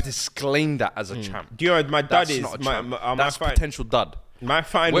 I disclaim that as a champ. Do you know my dad That's is not a my champ. That's potential dud. my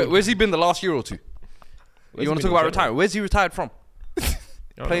final. Where's he been the last year or two? Where's You want he to been talk about in retirement? Where's he retired from?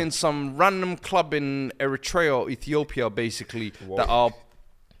 don't Playing some random club in Eritrea or Ethiopia, basically, that are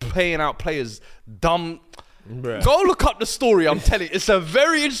paying out players dumb. Bruh. Go look up the story. I'm telling you, it's a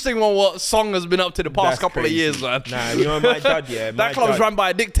very interesting one. What Song has been up to the past That's couple crazy. of years, man. Nah, you know my dad, yeah. That club's run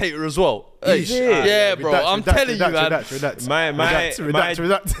by a dictator as well. Is it? Yeah, bro. I'm telling you, man.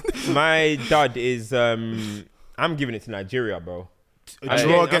 My dad is. I'm giving it to Nigeria, bro. A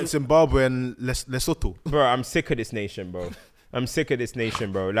draw against Zimbabwe and Lesotho. Bro, I'm sick of this nation, bro. I'm sick of this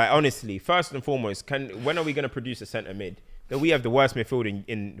nation, bro. Like, honestly, first and foremost, when are we going to produce a centre mid? That we have the worst midfield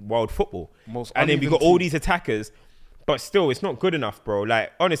in world football. And then we got all these attackers, but still, it's not good enough, bro.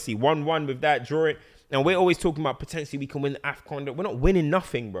 Like, honestly, 1-1 with that, draw it. And we're always talking about potentially we can win the AFCON. We're not winning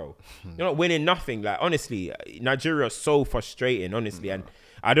nothing, bro. You're not winning nothing. Like, honestly, Nigeria is so frustrating, honestly. And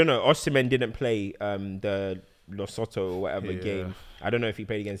I don't know, Osimhen didn't play the Lesotho or whatever game. I don't know if he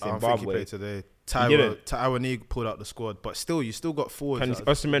played against Zimbabwe. I think he played today. Taiwanese pulled out the squad, but still, you still got forwards. Can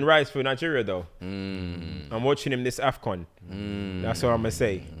Osimhen rise for Nigeria though? I'm watching him this AFCON. That's what I'm gonna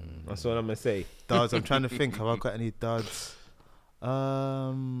say. That's what I'm gonna say. Duds. I'm trying to think. Have I got any duds?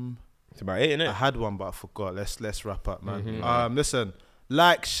 It's about it, innit? I had one, but I forgot. Let's wrap up, man. Listen,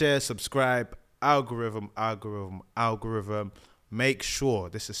 like, share, subscribe. Algorithm. Make sure,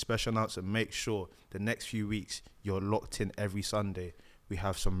 this is a special announcement, make sure the next few weeks you're locked in every Sunday. We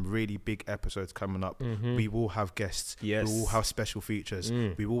have some really big episodes coming up. We will have guests. Yes. We will have special features.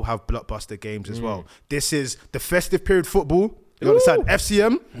 We will have blockbuster games as well. This is the festive period football. You understand?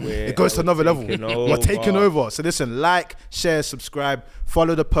 FCM, it goes to another level. We're taking over. So listen, like, share, subscribe,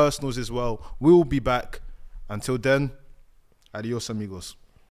 follow the personals as well. We'll be back. Until then, adios amigos.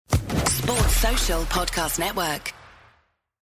 Sports Social Podcast Network.